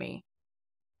stuck with me.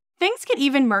 Things get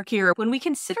even murkier when we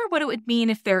consider what it would mean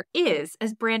if there is,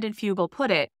 as Brandon Fugal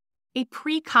put it, a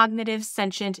precognitive,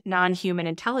 sentient, non-human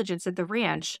intelligence at the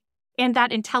ranch, and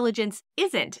that intelligence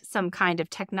isn't some kind of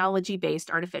technology-based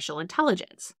artificial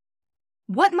intelligence.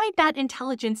 What might that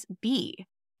intelligence be?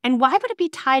 And why would it be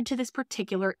tied to this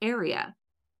particular area?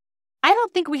 I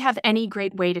don't think we have any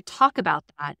great way to talk about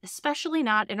that, especially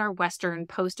not in our Western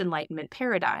post-Enlightenment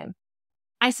paradigm.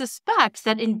 I suspect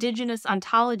that indigenous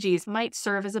ontologies might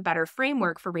serve as a better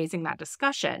framework for raising that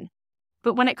discussion.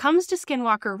 But when it comes to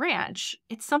Skinwalker Ranch,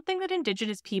 it's something that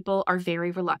indigenous people are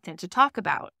very reluctant to talk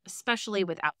about, especially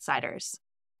with outsiders.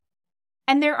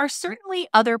 And there are certainly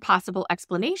other possible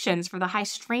explanations for the high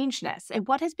strangeness at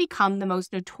what has become the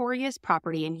most notorious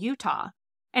property in Utah,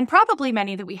 and probably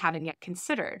many that we haven't yet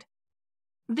considered.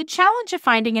 The challenge of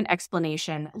finding an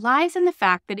explanation lies in the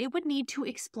fact that it would need to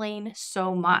explain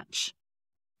so much.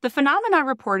 The phenomena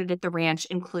reported at the ranch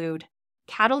include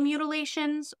cattle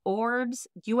mutilations, orbs,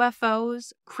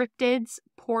 UFOs, cryptids,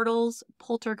 portals,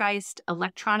 poltergeist,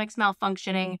 electronics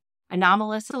malfunctioning,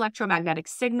 anomalous electromagnetic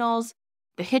signals,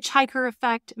 the hitchhiker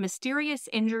effect, mysterious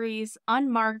injuries,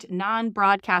 unmarked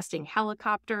non-broadcasting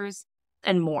helicopters,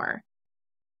 and more.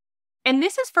 And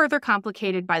this is further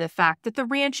complicated by the fact that the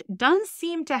ranch does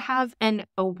seem to have an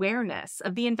awareness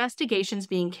of the investigations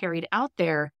being carried out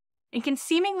there and can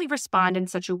seemingly respond in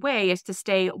such a way as to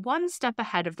stay one step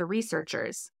ahead of the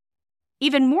researchers.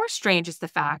 Even more strange is the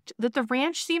fact that the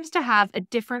ranch seems to have a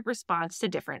different response to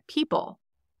different people.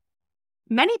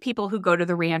 Many people who go to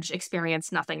the ranch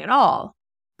experience nothing at all,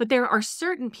 but there are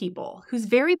certain people whose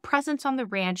very presence on the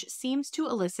ranch seems to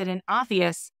elicit an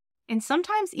obvious and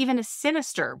sometimes even a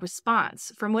sinister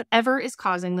response from whatever is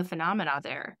causing the phenomena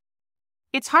there.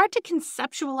 It's hard to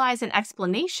conceptualize an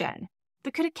explanation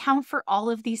that could account for all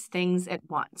of these things at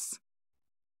once.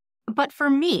 But for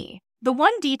me, the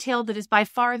one detail that is by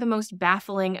far the most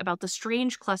baffling about the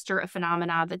strange cluster of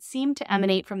phenomena that seem to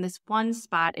emanate from this one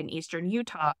spot in eastern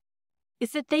Utah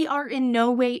is that they are in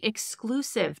no way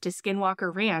exclusive to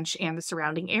Skinwalker Ranch and the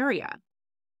surrounding area.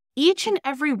 Each and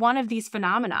every one of these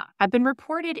phenomena have been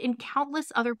reported in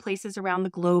countless other places around the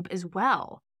globe as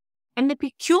well. And the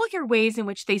peculiar ways in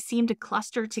which they seem to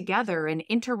cluster together and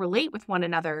interrelate with one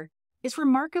another is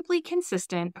remarkably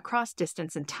consistent across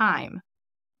distance and time.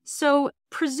 So,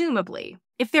 presumably,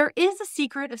 if there is a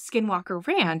secret of Skinwalker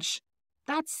Ranch,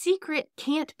 that secret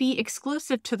can't be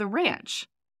exclusive to the ranch.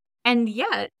 And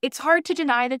yet, it's hard to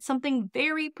deny that something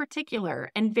very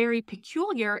particular and very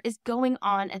peculiar is going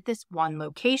on at this one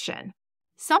location.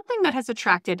 Something that has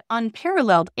attracted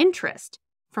unparalleled interest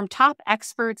from top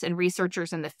experts and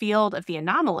researchers in the field of the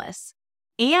anomalous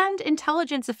and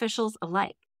intelligence officials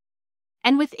alike.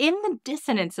 And within the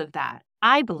dissonance of that,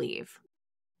 I believe,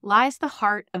 lies the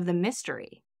heart of the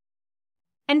mystery.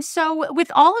 And so,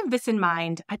 with all of this in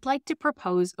mind, I'd like to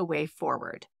propose a way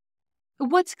forward.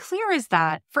 What's clear is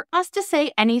that for us to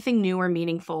say anything new or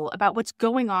meaningful about what's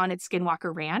going on at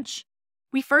Skinwalker Ranch,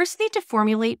 we first need to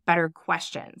formulate better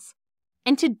questions.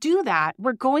 And to do that,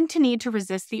 we're going to need to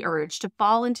resist the urge to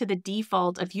fall into the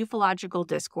default of ufological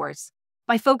discourse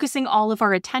by focusing all of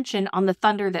our attention on the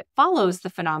thunder that follows the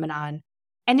phenomenon,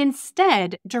 and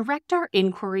instead direct our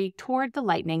inquiry toward the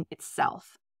lightning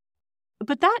itself.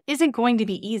 But that isn't going to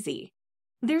be easy.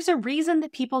 There's a reason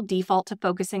that people default to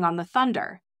focusing on the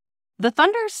thunder. The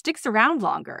thunder sticks around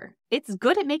longer. It's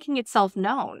good at making itself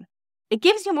known. It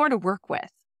gives you more to work with.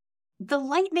 The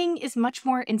lightning is much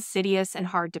more insidious and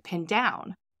hard to pin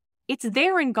down. It's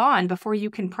there and gone before you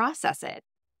can process it.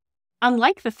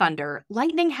 Unlike the thunder,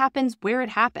 lightning happens where it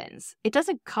happens. It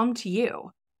doesn't come to you.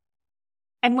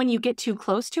 And when you get too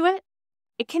close to it,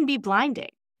 it can be blinding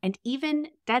and even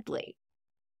deadly.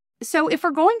 So if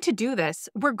we're going to do this,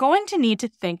 we're going to need to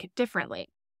think differently.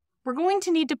 We're going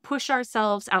to need to push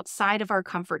ourselves outside of our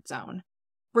comfort zone.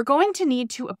 We're going to need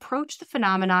to approach the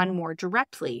phenomenon more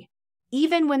directly,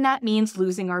 even when that means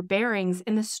losing our bearings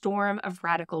in the storm of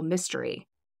radical mystery.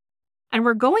 And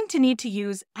we're going to need to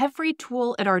use every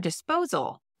tool at our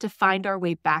disposal to find our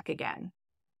way back again.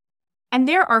 And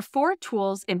there are 4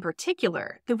 tools in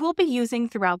particular that we'll be using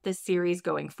throughout this series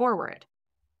going forward.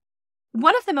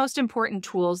 One of the most important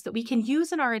tools that we can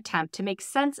use in our attempt to make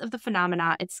sense of the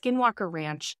phenomena at Skinwalker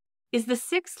Ranch is the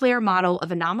 6-layer model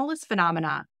of anomalous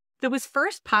phenomena that was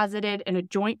first posited in a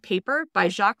joint paper by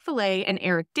Jacques Vallée and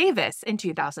Eric Davis in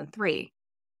 2003.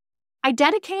 I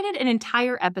dedicated an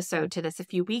entire episode to this a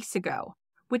few weeks ago,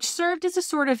 which served as a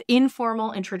sort of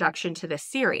informal introduction to this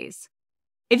series.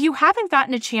 If you haven't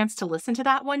gotten a chance to listen to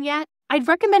that one yet, I'd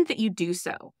recommend that you do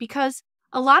so, because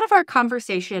a lot of our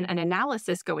conversation and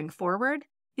analysis going forward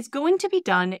is going to be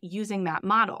done using that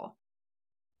model.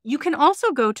 You can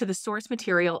also go to the source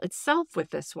material itself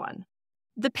with this one.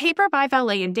 The paper by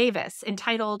Vallée and Davis,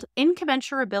 entitled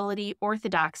Incommensurability,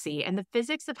 Orthodoxy, and the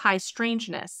Physics of High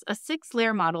Strangeness, a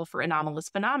 6-layer model for anomalous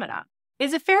phenomena,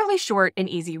 is a fairly short and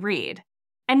easy read.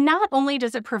 And not only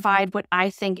does it provide what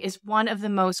I think is one of the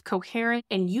most coherent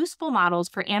and useful models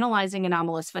for analyzing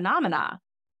anomalous phenomena,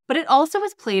 but it also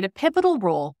has played a pivotal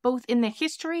role both in the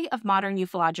history of modern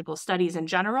ufological studies in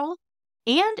general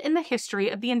and in the history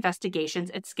of the investigations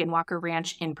at Skinwalker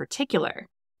Ranch in particular.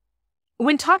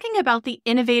 When talking about the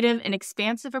innovative and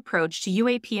expansive approach to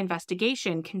UAP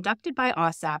investigation conducted by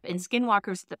OSAP and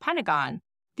Skinwalkers at the Pentagon,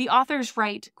 the authors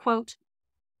write, quote,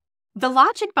 "The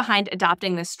logic behind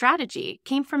adopting this strategy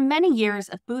came from many years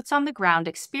of boots-on-the-ground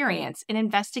experience in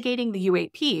investigating the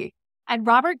UAP at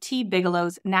Robert T.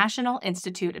 Bigelow's National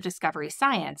Institute of Discovery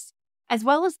Science, as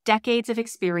well as decades of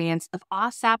experience of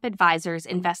OSAP advisors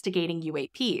investigating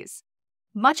UAPs.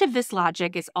 Much of this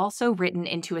logic is also written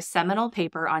into a seminal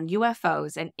paper on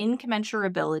UFOs and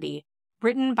incommensurability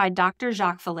written by Dr.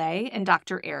 Jacques Vallée and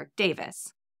Dr. Eric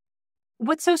Davis.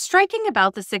 What's so striking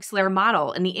about the 6-layer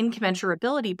model and the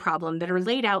incommensurability problem that are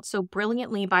laid out so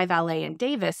brilliantly by Vallée and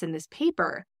Davis in this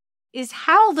paper is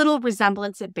how little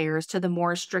resemblance it bears to the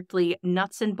more strictly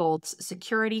nuts and bolts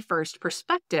security-first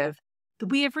perspective that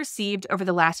we have received over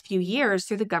the last few years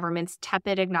through the government's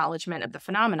tepid acknowledgement of the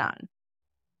phenomenon.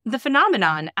 The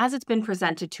phenomenon, as it's been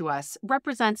presented to us,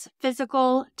 represents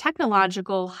physical,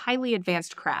 technological, highly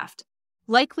advanced craft,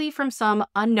 likely from some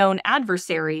unknown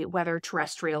adversary, whether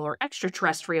terrestrial or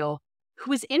extraterrestrial,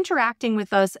 who is interacting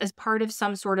with us as part of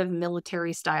some sort of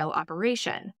military-style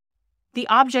operation. The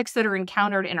objects that are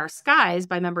encountered in our skies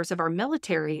by members of our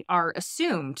military are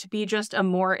assumed to be just a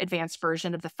more advanced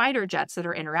version of the fighter jets that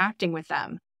are interacting with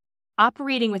them,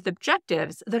 operating with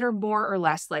objectives that are more or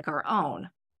less like our own.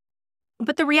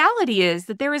 But the reality is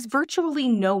that there is virtually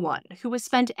no one who has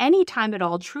spent any time at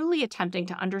all truly attempting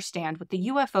to understand what the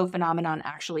UFO phenomenon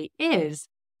actually is,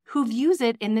 who views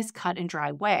it in this cut and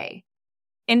dry way.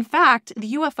 In fact,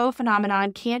 the UFO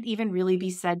phenomenon can't even really be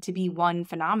said to be one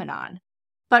phenomenon,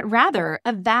 but rather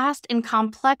a vast and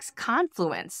complex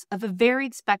confluence of a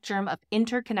varied spectrum of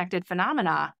interconnected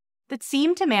phenomena that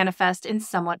seem to manifest in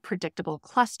somewhat predictable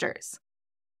clusters.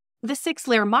 The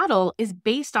 6-layer model is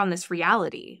based on this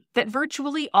reality that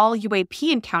virtually all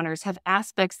UAP encounters have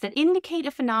aspects that indicate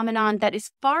a phenomenon that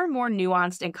is far more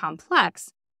nuanced and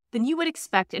complex than you would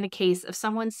expect in a case of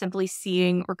someone simply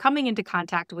seeing or coming into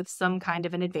contact with some kind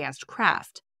of an advanced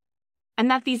craft, and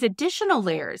that these additional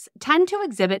layers tend to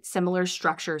exhibit similar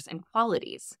structures and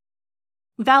qualities.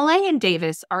 Vallée and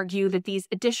Davis argue that these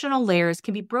additional layers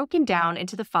can be broken down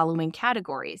into the following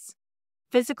categories: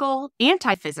 physical,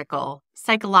 anti-physical,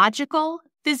 psychological,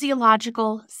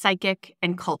 physiological, psychic,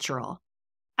 and cultural.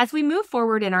 As we move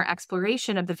forward in our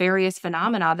exploration of the various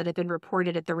phenomena that have been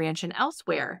reported at the ranch and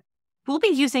elsewhere, We'll be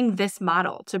using this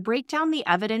model to break down the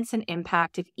evidence and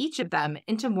impact of each of them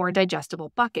into more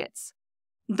digestible buckets.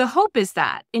 The hope is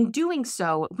that, in doing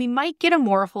so, we might get a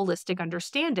more holistic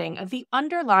understanding of the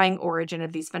underlying origin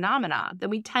of these phenomena than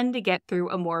we tend to get through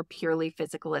a more purely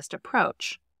physicalist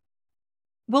approach.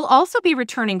 We'll also be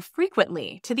returning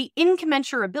frequently to the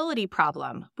incommensurability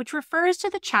problem, which refers to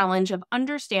the challenge of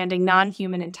understanding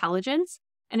non-human intelligence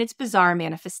and its bizarre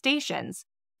manifestations,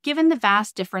 given the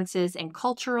vast differences in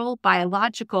cultural,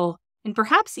 biological, and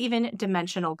perhaps even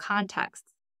dimensional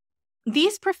contexts.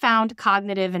 These profound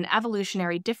cognitive and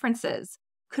evolutionary differences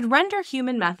could render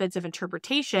human methods of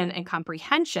interpretation and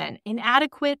comprehension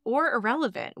inadequate or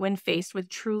irrelevant when faced with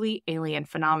truly alien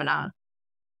phenomena.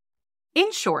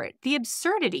 In short, the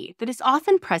absurdity that is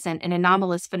often present in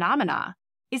anomalous phenomena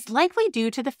is likely due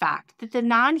to the fact that the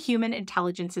non-human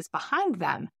intelligences behind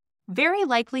them very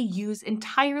likely use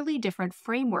entirely different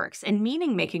frameworks and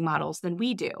meaning-making models than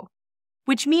we do,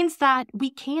 which means that we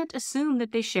can't assume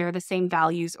that they share the same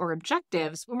values or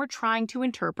objectives when we're trying to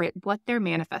interpret what their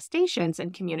manifestations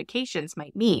and communications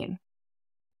might mean.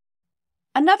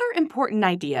 Another important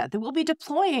idea that we'll be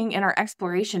deploying in our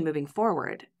exploration moving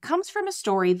forward comes from a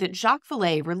story that Jacques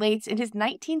Vallée relates in his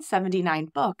 1979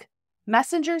 book,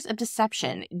 Messengers of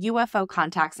Deception, UFO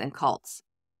Contacts and Cults,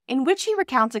 in which he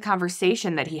recounts a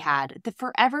conversation that he had that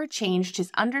forever changed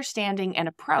his understanding and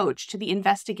approach to the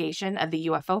investigation of the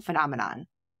UFO phenomenon.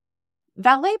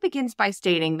 Vallée begins by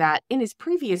stating that, in his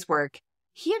previous work,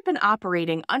 he had been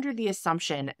operating under the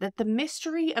assumption that the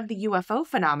mystery of the UFO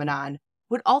phenomenon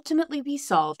would ultimately be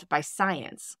solved by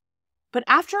science. But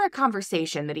after a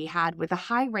conversation that he had with a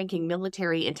high-ranking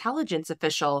military intelligence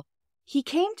official, he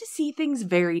came to see things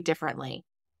very differently.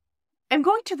 I'm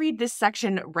going to read this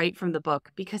section right from the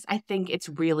book because I think it's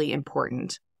really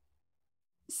important.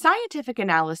 Scientific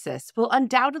analysis will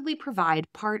undoubtedly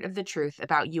provide part of the truth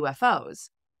about UFOs.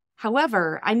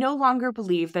 However, I no longer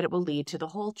believe that it will lead to the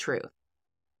whole truth.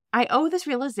 I owe this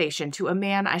realization to a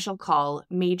man I shall call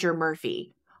Major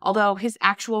Murphy, although his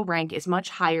actual rank is much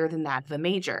higher than that of a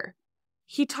major.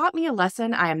 He taught me a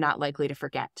lesson I am not likely to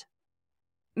forget.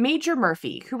 Major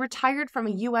Murphy, who retired from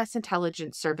a U.S.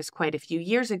 intelligence service quite a few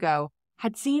years ago,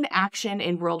 had seen action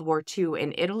in World War II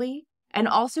in Italy and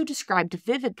also described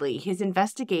vividly his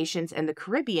investigations in the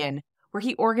Caribbean, where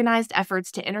he organized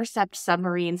efforts to intercept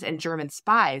submarines and German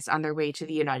spies on their way to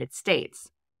the United States.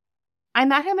 I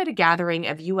met him at a gathering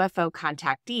of UFO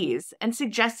contactees and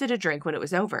suggested a drink when it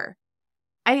was over.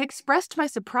 I expressed my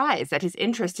surprise at his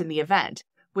interest in the event,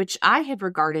 which I had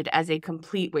regarded as a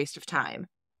complete waste of time.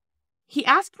 He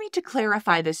asked me to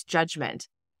clarify this judgment,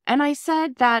 and I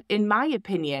said that, in my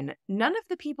opinion, none of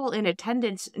the people in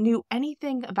attendance knew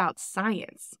anything about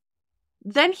science.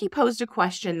 Then he posed a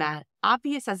question that,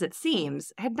 obvious as it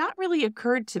seems, had not really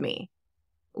occurred to me.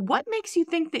 What makes you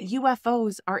think that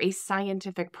UFOs are a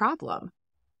scientific problem?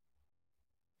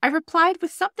 I replied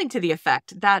with something to the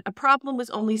effect that a problem was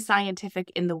only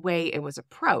scientific in the way it was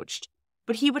approached,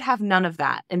 but he would have none of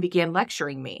that and began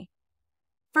lecturing me.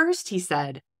 First, he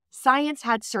said, science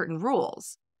had certain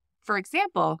rules. For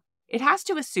example, it has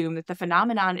to assume that the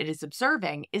phenomenon it is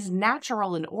observing is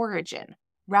natural in origin,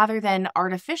 rather than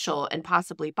artificial and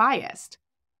possibly biased.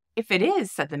 If it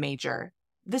is, said the major,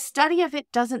 the study of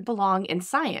it doesn't belong in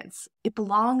science, it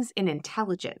belongs in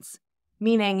intelligence,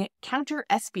 meaning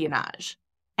counter-espionage.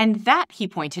 And that, he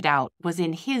pointed out, was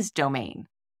in his domain.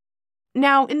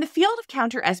 Now, in the field of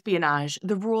counter-espionage,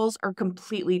 the rules are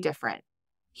completely different.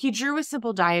 He drew a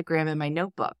simple diagram in my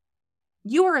notebook.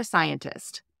 You are a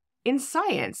scientist. In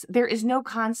science, there is no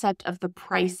concept of the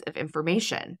price of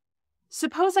information.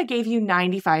 Suppose I gave you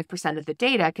 95% of the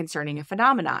data concerning a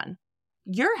phenomenon.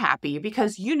 You're happy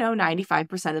because you know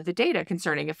 95% of the data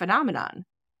concerning a phenomenon.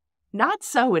 Not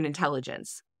so in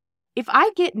intelligence. If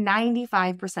I get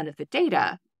 95% of the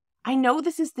data, I know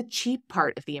this is the cheap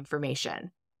part of the information.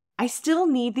 I still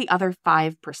need the other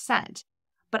 5%,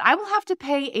 but I will have to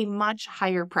pay a much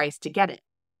higher price to get it.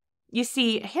 You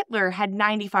see, Hitler had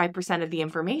 95% of the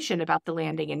information about the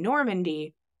landing in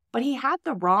Normandy, but he had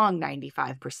the wrong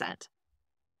 95%.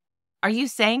 Are you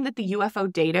saying that the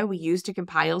UFO data we use to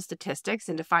compile statistics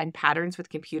and to find patterns with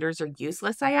computers are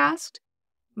useless, I asked?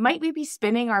 Might we be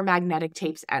spinning our magnetic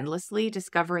tapes endlessly,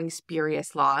 discovering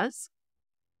spurious laws?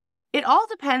 It all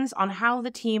depends on how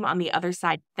the team on the other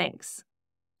side thinks.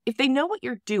 If they know what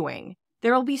you're doing,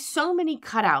 there will be so many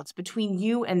cutouts between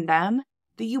you and them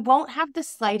that you won't have the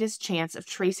slightest chance of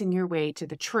tracing your way to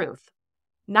the truth.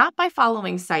 Not by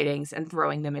following sightings and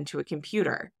throwing them into a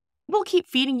computer. We'll keep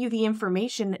feeding you the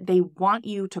information they want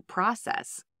you to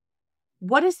process.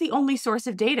 What is the only source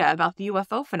of data about the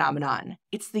UFO phenomenon?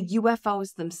 It's the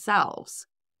UFOs themselves.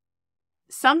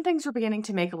 Some things were beginning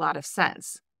to make a lot of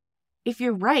sense. If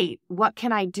you're right, what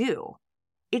can I do?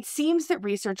 It seems that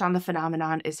research on the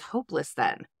phenomenon is hopeless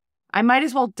then. I might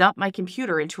as well dump my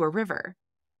computer into a river.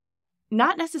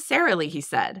 Not necessarily, he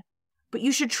said, but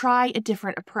you should try a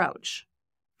different approach.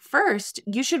 First,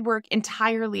 you should work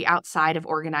entirely outside of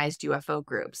organized UFO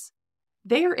groups.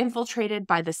 They are infiltrated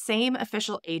by the same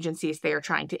official agencies they are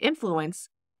trying to influence,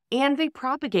 and they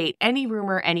propagate any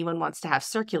rumor anyone wants to have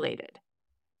circulated.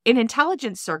 In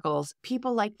intelligence circles,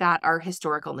 people like that are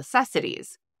historical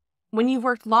necessities. When you've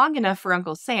worked long enough for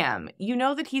Uncle Sam, you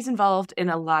know that he's involved in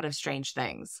a lot of strange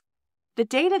things. The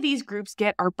data these groups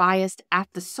get are biased at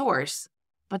the source,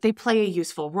 but they play a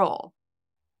useful role.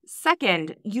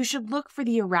 Second, you should look for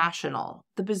the irrational,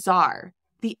 the bizarre,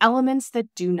 the elements that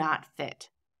do not fit.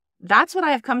 That's what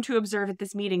I have come to observe at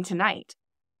this meeting tonight.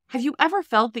 Have you ever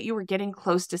felt that you were getting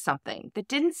close to something that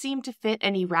didn't seem to fit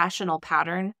any rational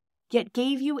pattern, yet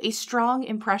gave you a strong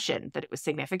impression that it was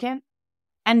significant?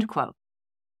 End quote.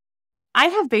 I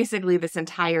have basically this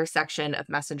entire section of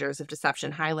Messengers of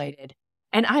Deception highlighted,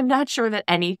 and I'm not sure that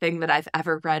anything that I've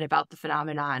ever read about the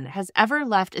phenomenon has ever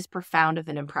left as profound of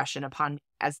an impression upon me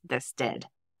as this did.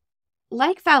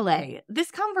 Like Vallée,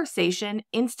 this conversation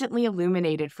instantly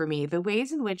illuminated for me the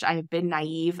ways in which I have been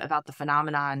naive about the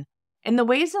phenomenon, and the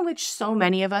ways in which so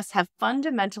many of us have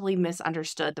fundamentally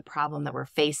misunderstood the problem that we're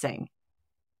facing.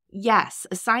 Yes,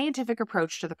 a scientific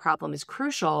approach to the problem is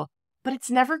crucial, but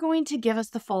it's never going to give us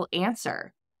the full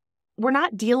answer. We're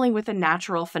not dealing with a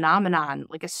natural phenomenon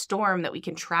like a storm that we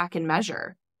can track and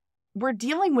measure. We're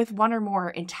dealing with one or more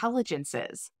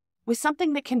intelligences, with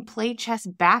something that can play chess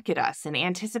back at us and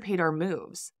anticipate our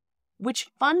moves, which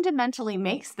fundamentally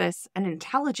makes this an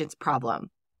intelligence problem.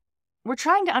 We're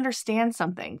trying to understand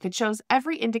something that shows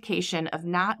every indication of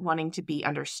not wanting to be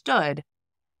understood,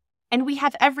 and we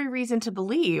have every reason to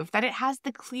believe that it has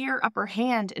the clear upper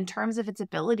hand in terms of its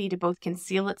ability to both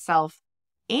conceal itself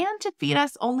and to feed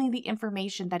us only the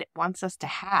information that it wants us to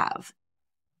have.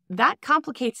 That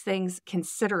complicates things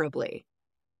considerably.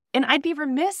 And I'd be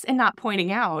remiss in not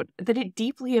pointing out that it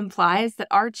deeply implies that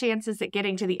our chances at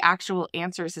getting to the actual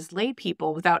answers as lay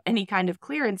people without any kind of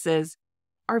clearances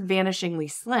are vanishingly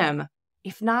slim,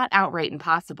 if not outright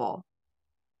impossible.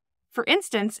 For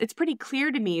instance, it's pretty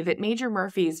clear to me that Major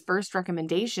Murphy's first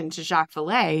recommendation to Jacques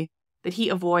Vallée, that he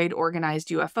avoid organized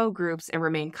UFO groups and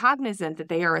remain cognizant that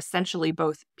they are essentially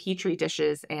both petri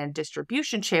dishes and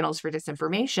distribution channels for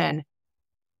disinformation,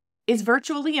 is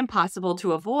virtually impossible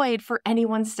to avoid for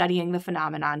anyone studying the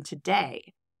phenomenon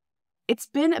today. It's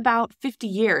been about 50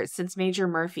 years since Major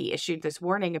Murphy issued this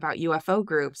warning about UFO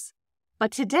groups,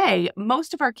 but today,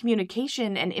 most of our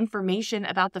communication and information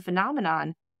about the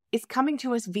phenomenon is coming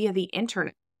to us via the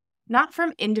internet, not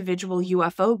from individual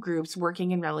UFO groups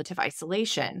working in relative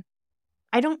isolation.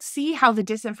 I don't see how the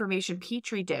disinformation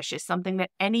petri dish is something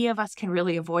that any of us can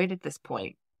really avoid at this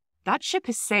point. That ship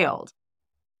has sailed.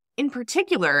 In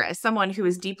particular, as someone who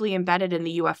is deeply embedded in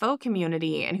the UFO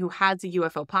community and who has a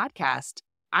UFO podcast,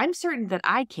 I'm certain that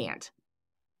I can't.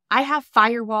 I have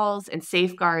firewalls and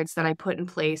safeguards that I put in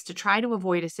place to try to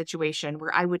avoid a situation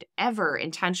where I would ever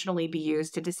intentionally be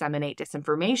used to disseminate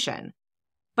disinformation.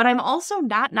 But I'm also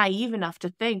not naive enough to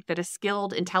think that a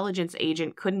skilled intelligence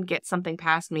agent couldn't get something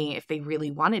past me if they really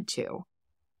wanted to.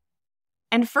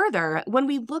 And further, when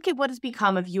we look at what has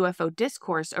become of UFO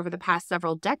discourse over the past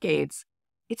several decades,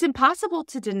 it's impossible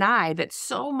to deny that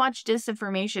so much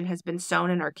disinformation has been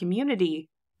sown in our community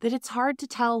that it's hard to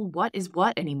tell what is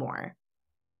what anymore.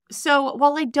 So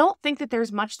while I don't think that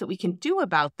there's much that we can do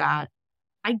about that,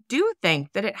 I do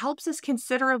think that it helps us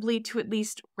considerably to at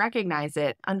least recognize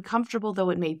it, uncomfortable though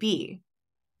it may be.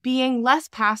 Being less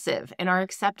passive in our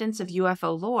acceptance of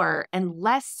UFO lore and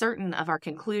less certain of our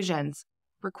conclusions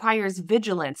requires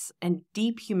vigilance and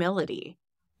deep humility,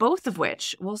 both of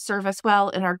which will serve us well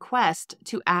in our quest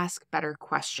to ask better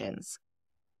questions.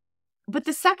 But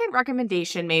the second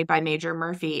recommendation made by Major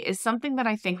Murphy is something that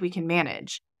I think we can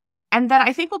manage, and that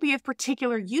I think will be of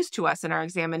particular use to us in our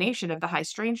examination of the high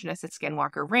strangeness at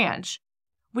Skinwalker Ranch,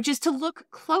 which is to look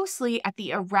closely at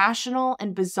the irrational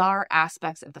and bizarre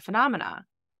aspects of the phenomena.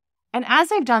 And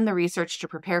as I've done the research to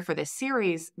prepare for this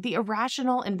series, the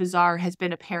irrational and bizarre has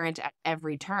been apparent at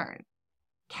every turn.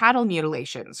 Cattle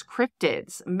mutilations,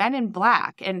 cryptids, men in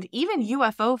black, and even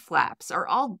UFO flaps are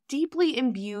all deeply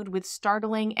imbued with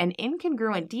startling and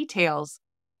incongruent details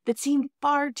that seem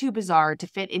far too bizarre to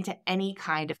fit into any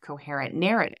kind of coherent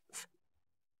narrative.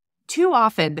 Too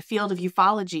often, the field of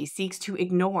ufology seeks to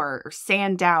ignore or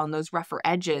sand down those rougher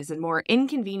edges and more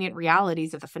inconvenient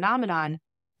realities of the phenomenon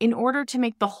in order to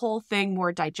make the whole thing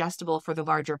more digestible for the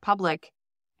larger public,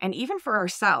 and even for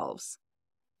ourselves.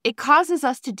 It causes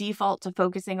us to default to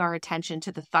focusing our attention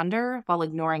to the thunder while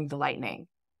ignoring the lightning.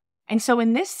 And so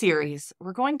in this series,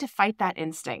 we're going to fight that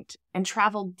instinct and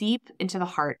travel deep into the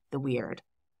heart of the weird.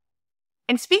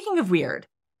 And speaking of weird,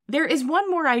 there is one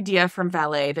more idea from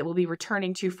Vallée that we'll be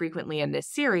returning to frequently in this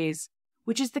series,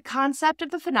 which is the concept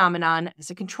of the phenomenon as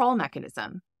a control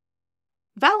mechanism.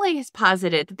 Vallée has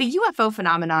posited that the UFO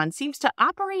phenomenon seems to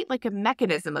operate like a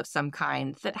mechanism of some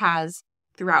kind that has,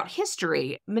 throughout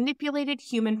history, manipulated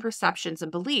human perceptions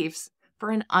and beliefs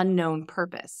for an unknown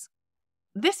purpose.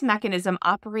 This mechanism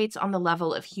operates on the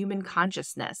level of human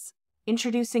consciousness,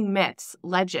 introducing myths,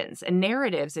 legends, and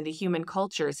narratives into human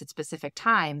cultures at specific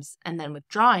times, and then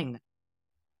withdrawing them.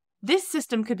 This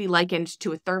system could be likened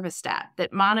to a thermostat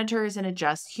that monitors and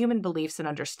adjusts human beliefs and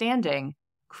understanding,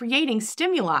 creating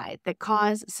stimuli that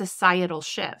cause societal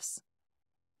shifts.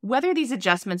 Whether these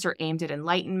adjustments are aimed at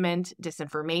enlightenment,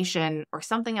 disinformation, or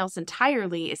something else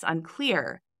entirely is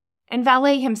unclear, and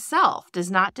Vallée himself does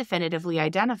not definitively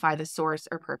identify the source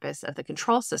or purpose of the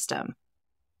control system.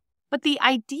 But the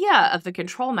idea of the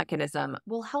control mechanism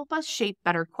will help us shape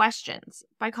better questions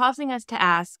by causing us to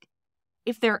ask,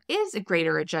 if there is a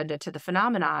greater agenda to the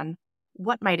phenomenon,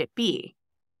 what might it be?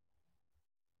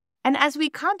 And as we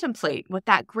contemplate what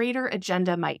that greater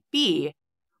agenda might be,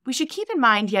 we should keep in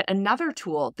mind yet another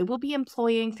tool that we'll be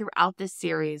employing throughout this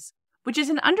series, which is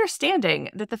an understanding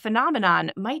that the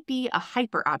phenomenon might be a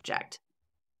hyperobject.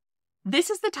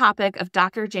 This is the topic of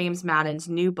Dr. James Madden's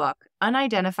new book,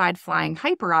 Unidentified Flying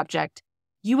Hyperobject,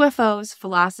 UFOs,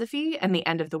 Philosophy, and the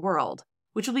End of the World,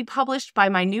 which will be published by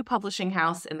my new publishing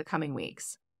house in the coming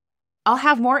weeks. I'll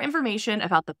have more information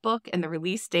about the book and the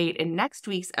release date in next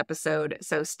week's episode,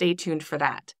 so stay tuned for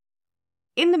that.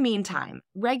 In the meantime,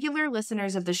 regular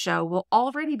listeners of the show will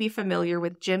already be familiar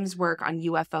with Jim's work on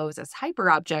UFOs as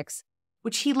hyperobjects,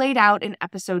 which he laid out in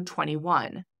episode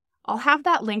 21. I'll have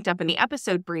that linked up in the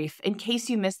episode brief in case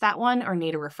you missed that one or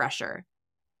need a refresher.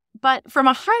 But from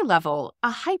a high level,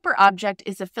 a hyperobject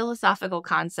is a philosophical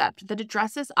concept that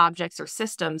addresses objects or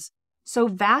systems so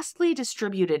vastly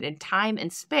distributed in time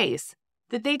and space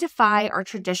that they defy our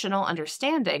traditional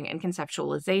understanding and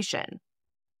conceptualization.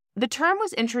 The term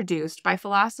was introduced by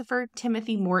philosopher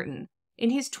Timothy Morton in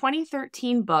his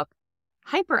 2013 book,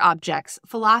 Hyperobjects,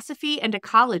 Philosophy and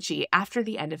Ecology After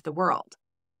the End of the World.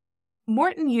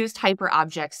 Morton used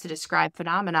hyperobjects to describe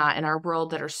phenomena in our world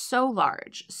that are so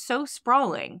large, so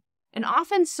sprawling, and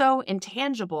often so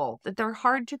intangible that they're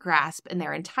hard to grasp in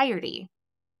their entirety.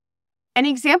 An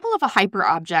example of a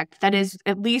hyperobject that is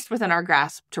at least within our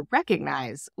grasp to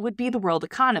recognize would be the world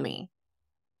economy.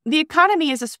 The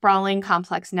economy is a sprawling,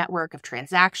 complex network of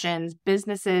transactions,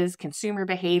 businesses, consumer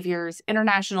behaviors,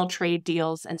 international trade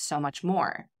deals, and so much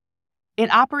more.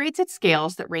 It operates at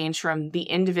scales that range from the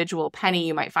individual penny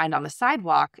you might find on the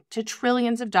sidewalk to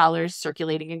trillions of dollars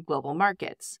circulating in global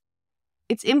markets.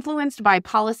 It's influenced by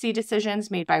policy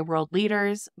decisions made by world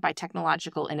leaders, by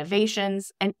technological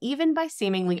innovations, and even by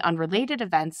seemingly unrelated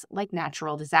events like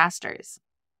natural disasters.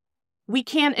 We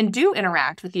can and do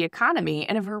interact with the economy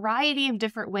in a variety of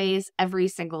different ways every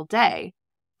single day,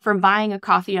 from buying a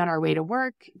coffee on our way to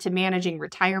work, to managing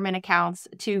retirement accounts,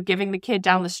 to giving the kid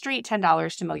down the street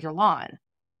 $10 to mow your lawn.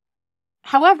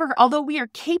 However, although we are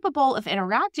capable of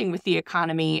interacting with the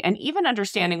economy and even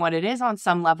understanding what it is on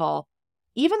some level,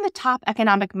 even the top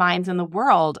economic minds in the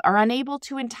world are unable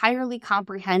to entirely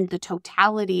comprehend the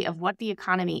totality of what the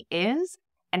economy is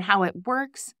and how it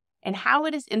works and how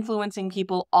it is influencing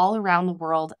people all around the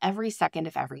world every second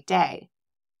of every day.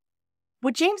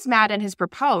 What James Madden has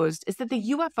proposed is that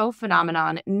the UFO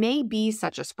phenomenon may be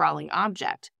such a sprawling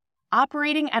object,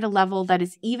 operating at a level that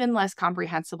is even less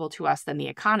comprehensible to us than the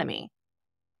economy.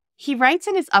 He writes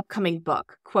in his upcoming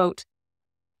book, quote,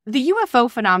 "The UFO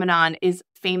phenomenon is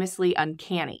famously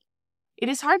uncanny. It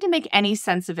is hard to make any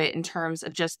sense of it in terms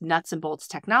of just nuts and bolts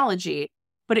technology,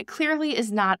 but it clearly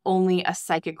is not only a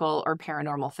psychical or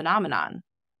paranormal phenomenon.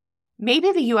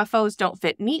 Maybe the UFOs don't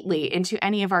fit neatly into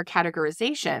any of our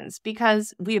categorizations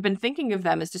because we have been thinking of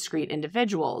them as discrete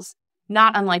individuals,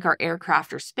 not unlike our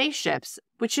aircraft or spaceships,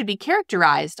 which should be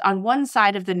characterized on one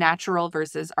side of the natural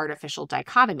versus artificial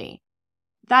dichotomy.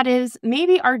 That is,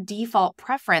 maybe our default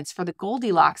preference for the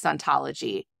Goldilocks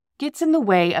ontology gets in the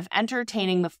way of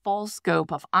entertaining the full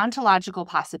scope of ontological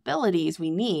possibilities we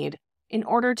need in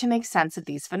order to make sense of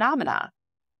these phenomena.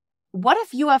 What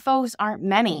if UFOs aren't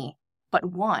many, but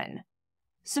one?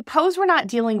 Suppose we're not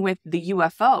dealing with the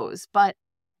UFOs, but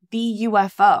the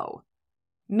UFO.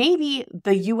 Maybe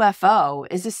the UFO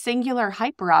is a singular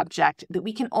hyperobject that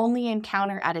we can only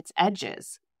encounter at its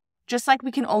edges, just like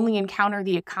we can only encounter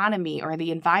the economy or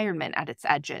the environment at its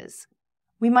edges.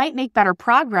 We might make better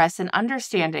progress in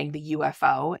understanding the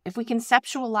UFO if we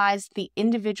conceptualize the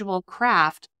individual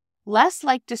craft less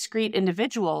like discrete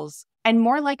individuals and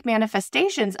more like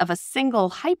manifestations of a single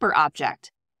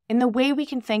hyperobject, in the way we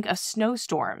can think of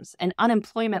snowstorms and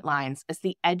unemployment lines as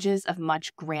the edges of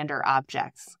much grander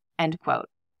objects." End quote.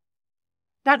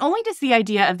 Not only does the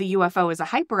idea of the UFO as a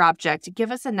hyperobject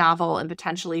give us a novel and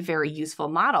potentially very useful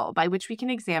model by which we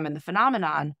can examine the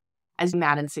phenomenon, as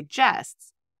Madden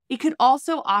suggests, it could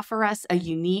also offer us a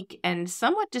unique and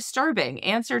somewhat disturbing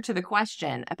answer to the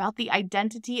question about the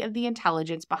identity of the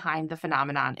intelligence behind the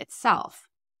phenomenon itself.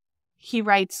 He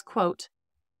writes, quote,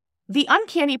 "The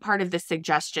uncanny part of this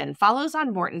suggestion follows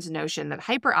on Morton's notion that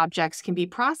hyperobjects can be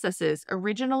processes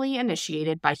originally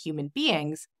initiated by human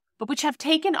beings, but which have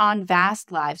taken on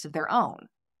vast lives of their own.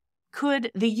 Could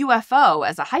the UFO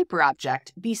as a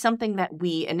hyperobject be something that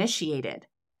we initiated?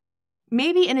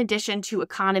 Maybe in addition to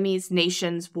economies,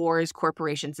 nations, wars,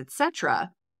 corporations,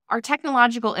 etc., our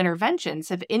technological interventions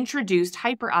have introduced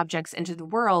hyperobjects into the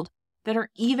world that are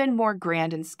even more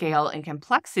grand in scale and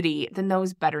complexity than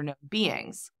those better-known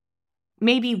beings.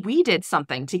 Maybe we did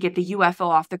something to get the UFO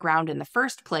off the ground in the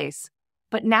first place,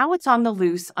 but now it's on the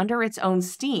loose under its own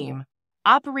steam,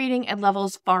 operating at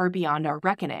levels far beyond our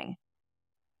reckoning.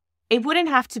 It wouldn't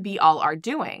have to be all our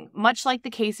doing, much like the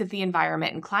case of the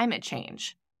environment and climate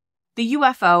change. The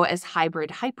UFO as hybrid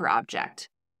hyperobject.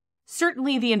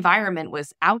 Certainly the environment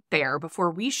was out there before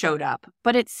we showed up,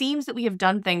 but it seems that we have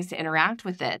done things to interact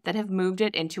with it that have moved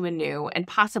it into a new and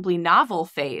possibly novel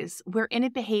phase wherein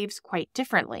it behaves quite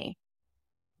differently.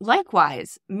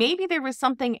 Likewise, maybe there was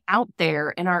something out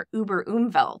there in our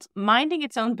Umwelt minding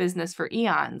its own business for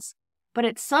eons, but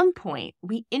at some point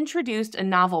we introduced a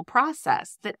novel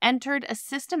process that entered a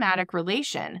systematic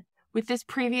relation with this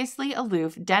previously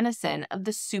aloof denizen of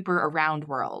the super-around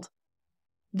world.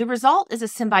 The result is a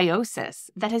symbiosis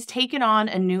that has taken on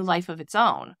a new life of its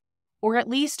own, or at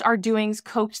least our doings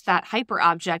coaxed that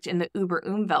hyperobject in the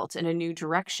Umwelt in a new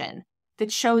direction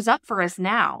that shows up for us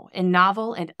now in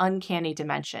novel and uncanny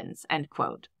dimensions." End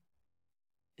quote.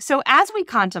 So as we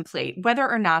contemplate whether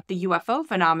or not the UFO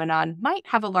phenomenon might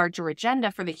have a larger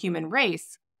agenda for the human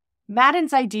race,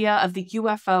 Madden's idea of the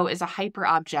UFO as a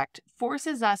hyperobject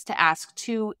forces us to ask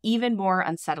two even more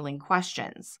unsettling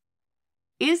questions.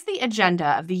 Is the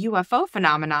agenda of the UFO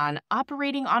phenomenon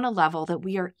operating on a level that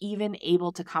we are even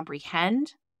able to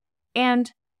comprehend?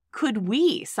 And could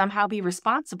we somehow be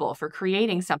responsible for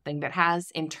creating something that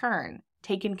has, in turn,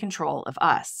 taken control of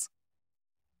us?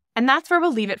 And that's where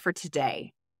we'll leave it for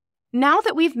today. Now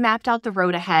that we've mapped out the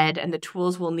road ahead and the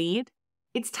tools we'll need,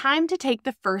 it's time to take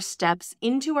the first steps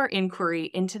into our inquiry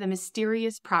into the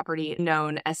mysterious property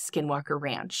known as Skinwalker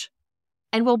Ranch.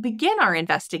 And we'll begin our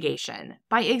investigation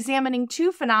by examining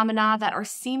two phenomena that are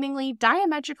seemingly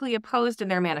diametrically opposed in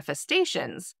their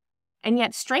manifestations, and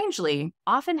yet strangely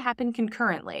often happen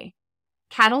concurrently: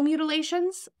 cattle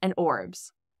mutilations and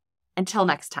orbs. Until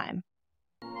next time.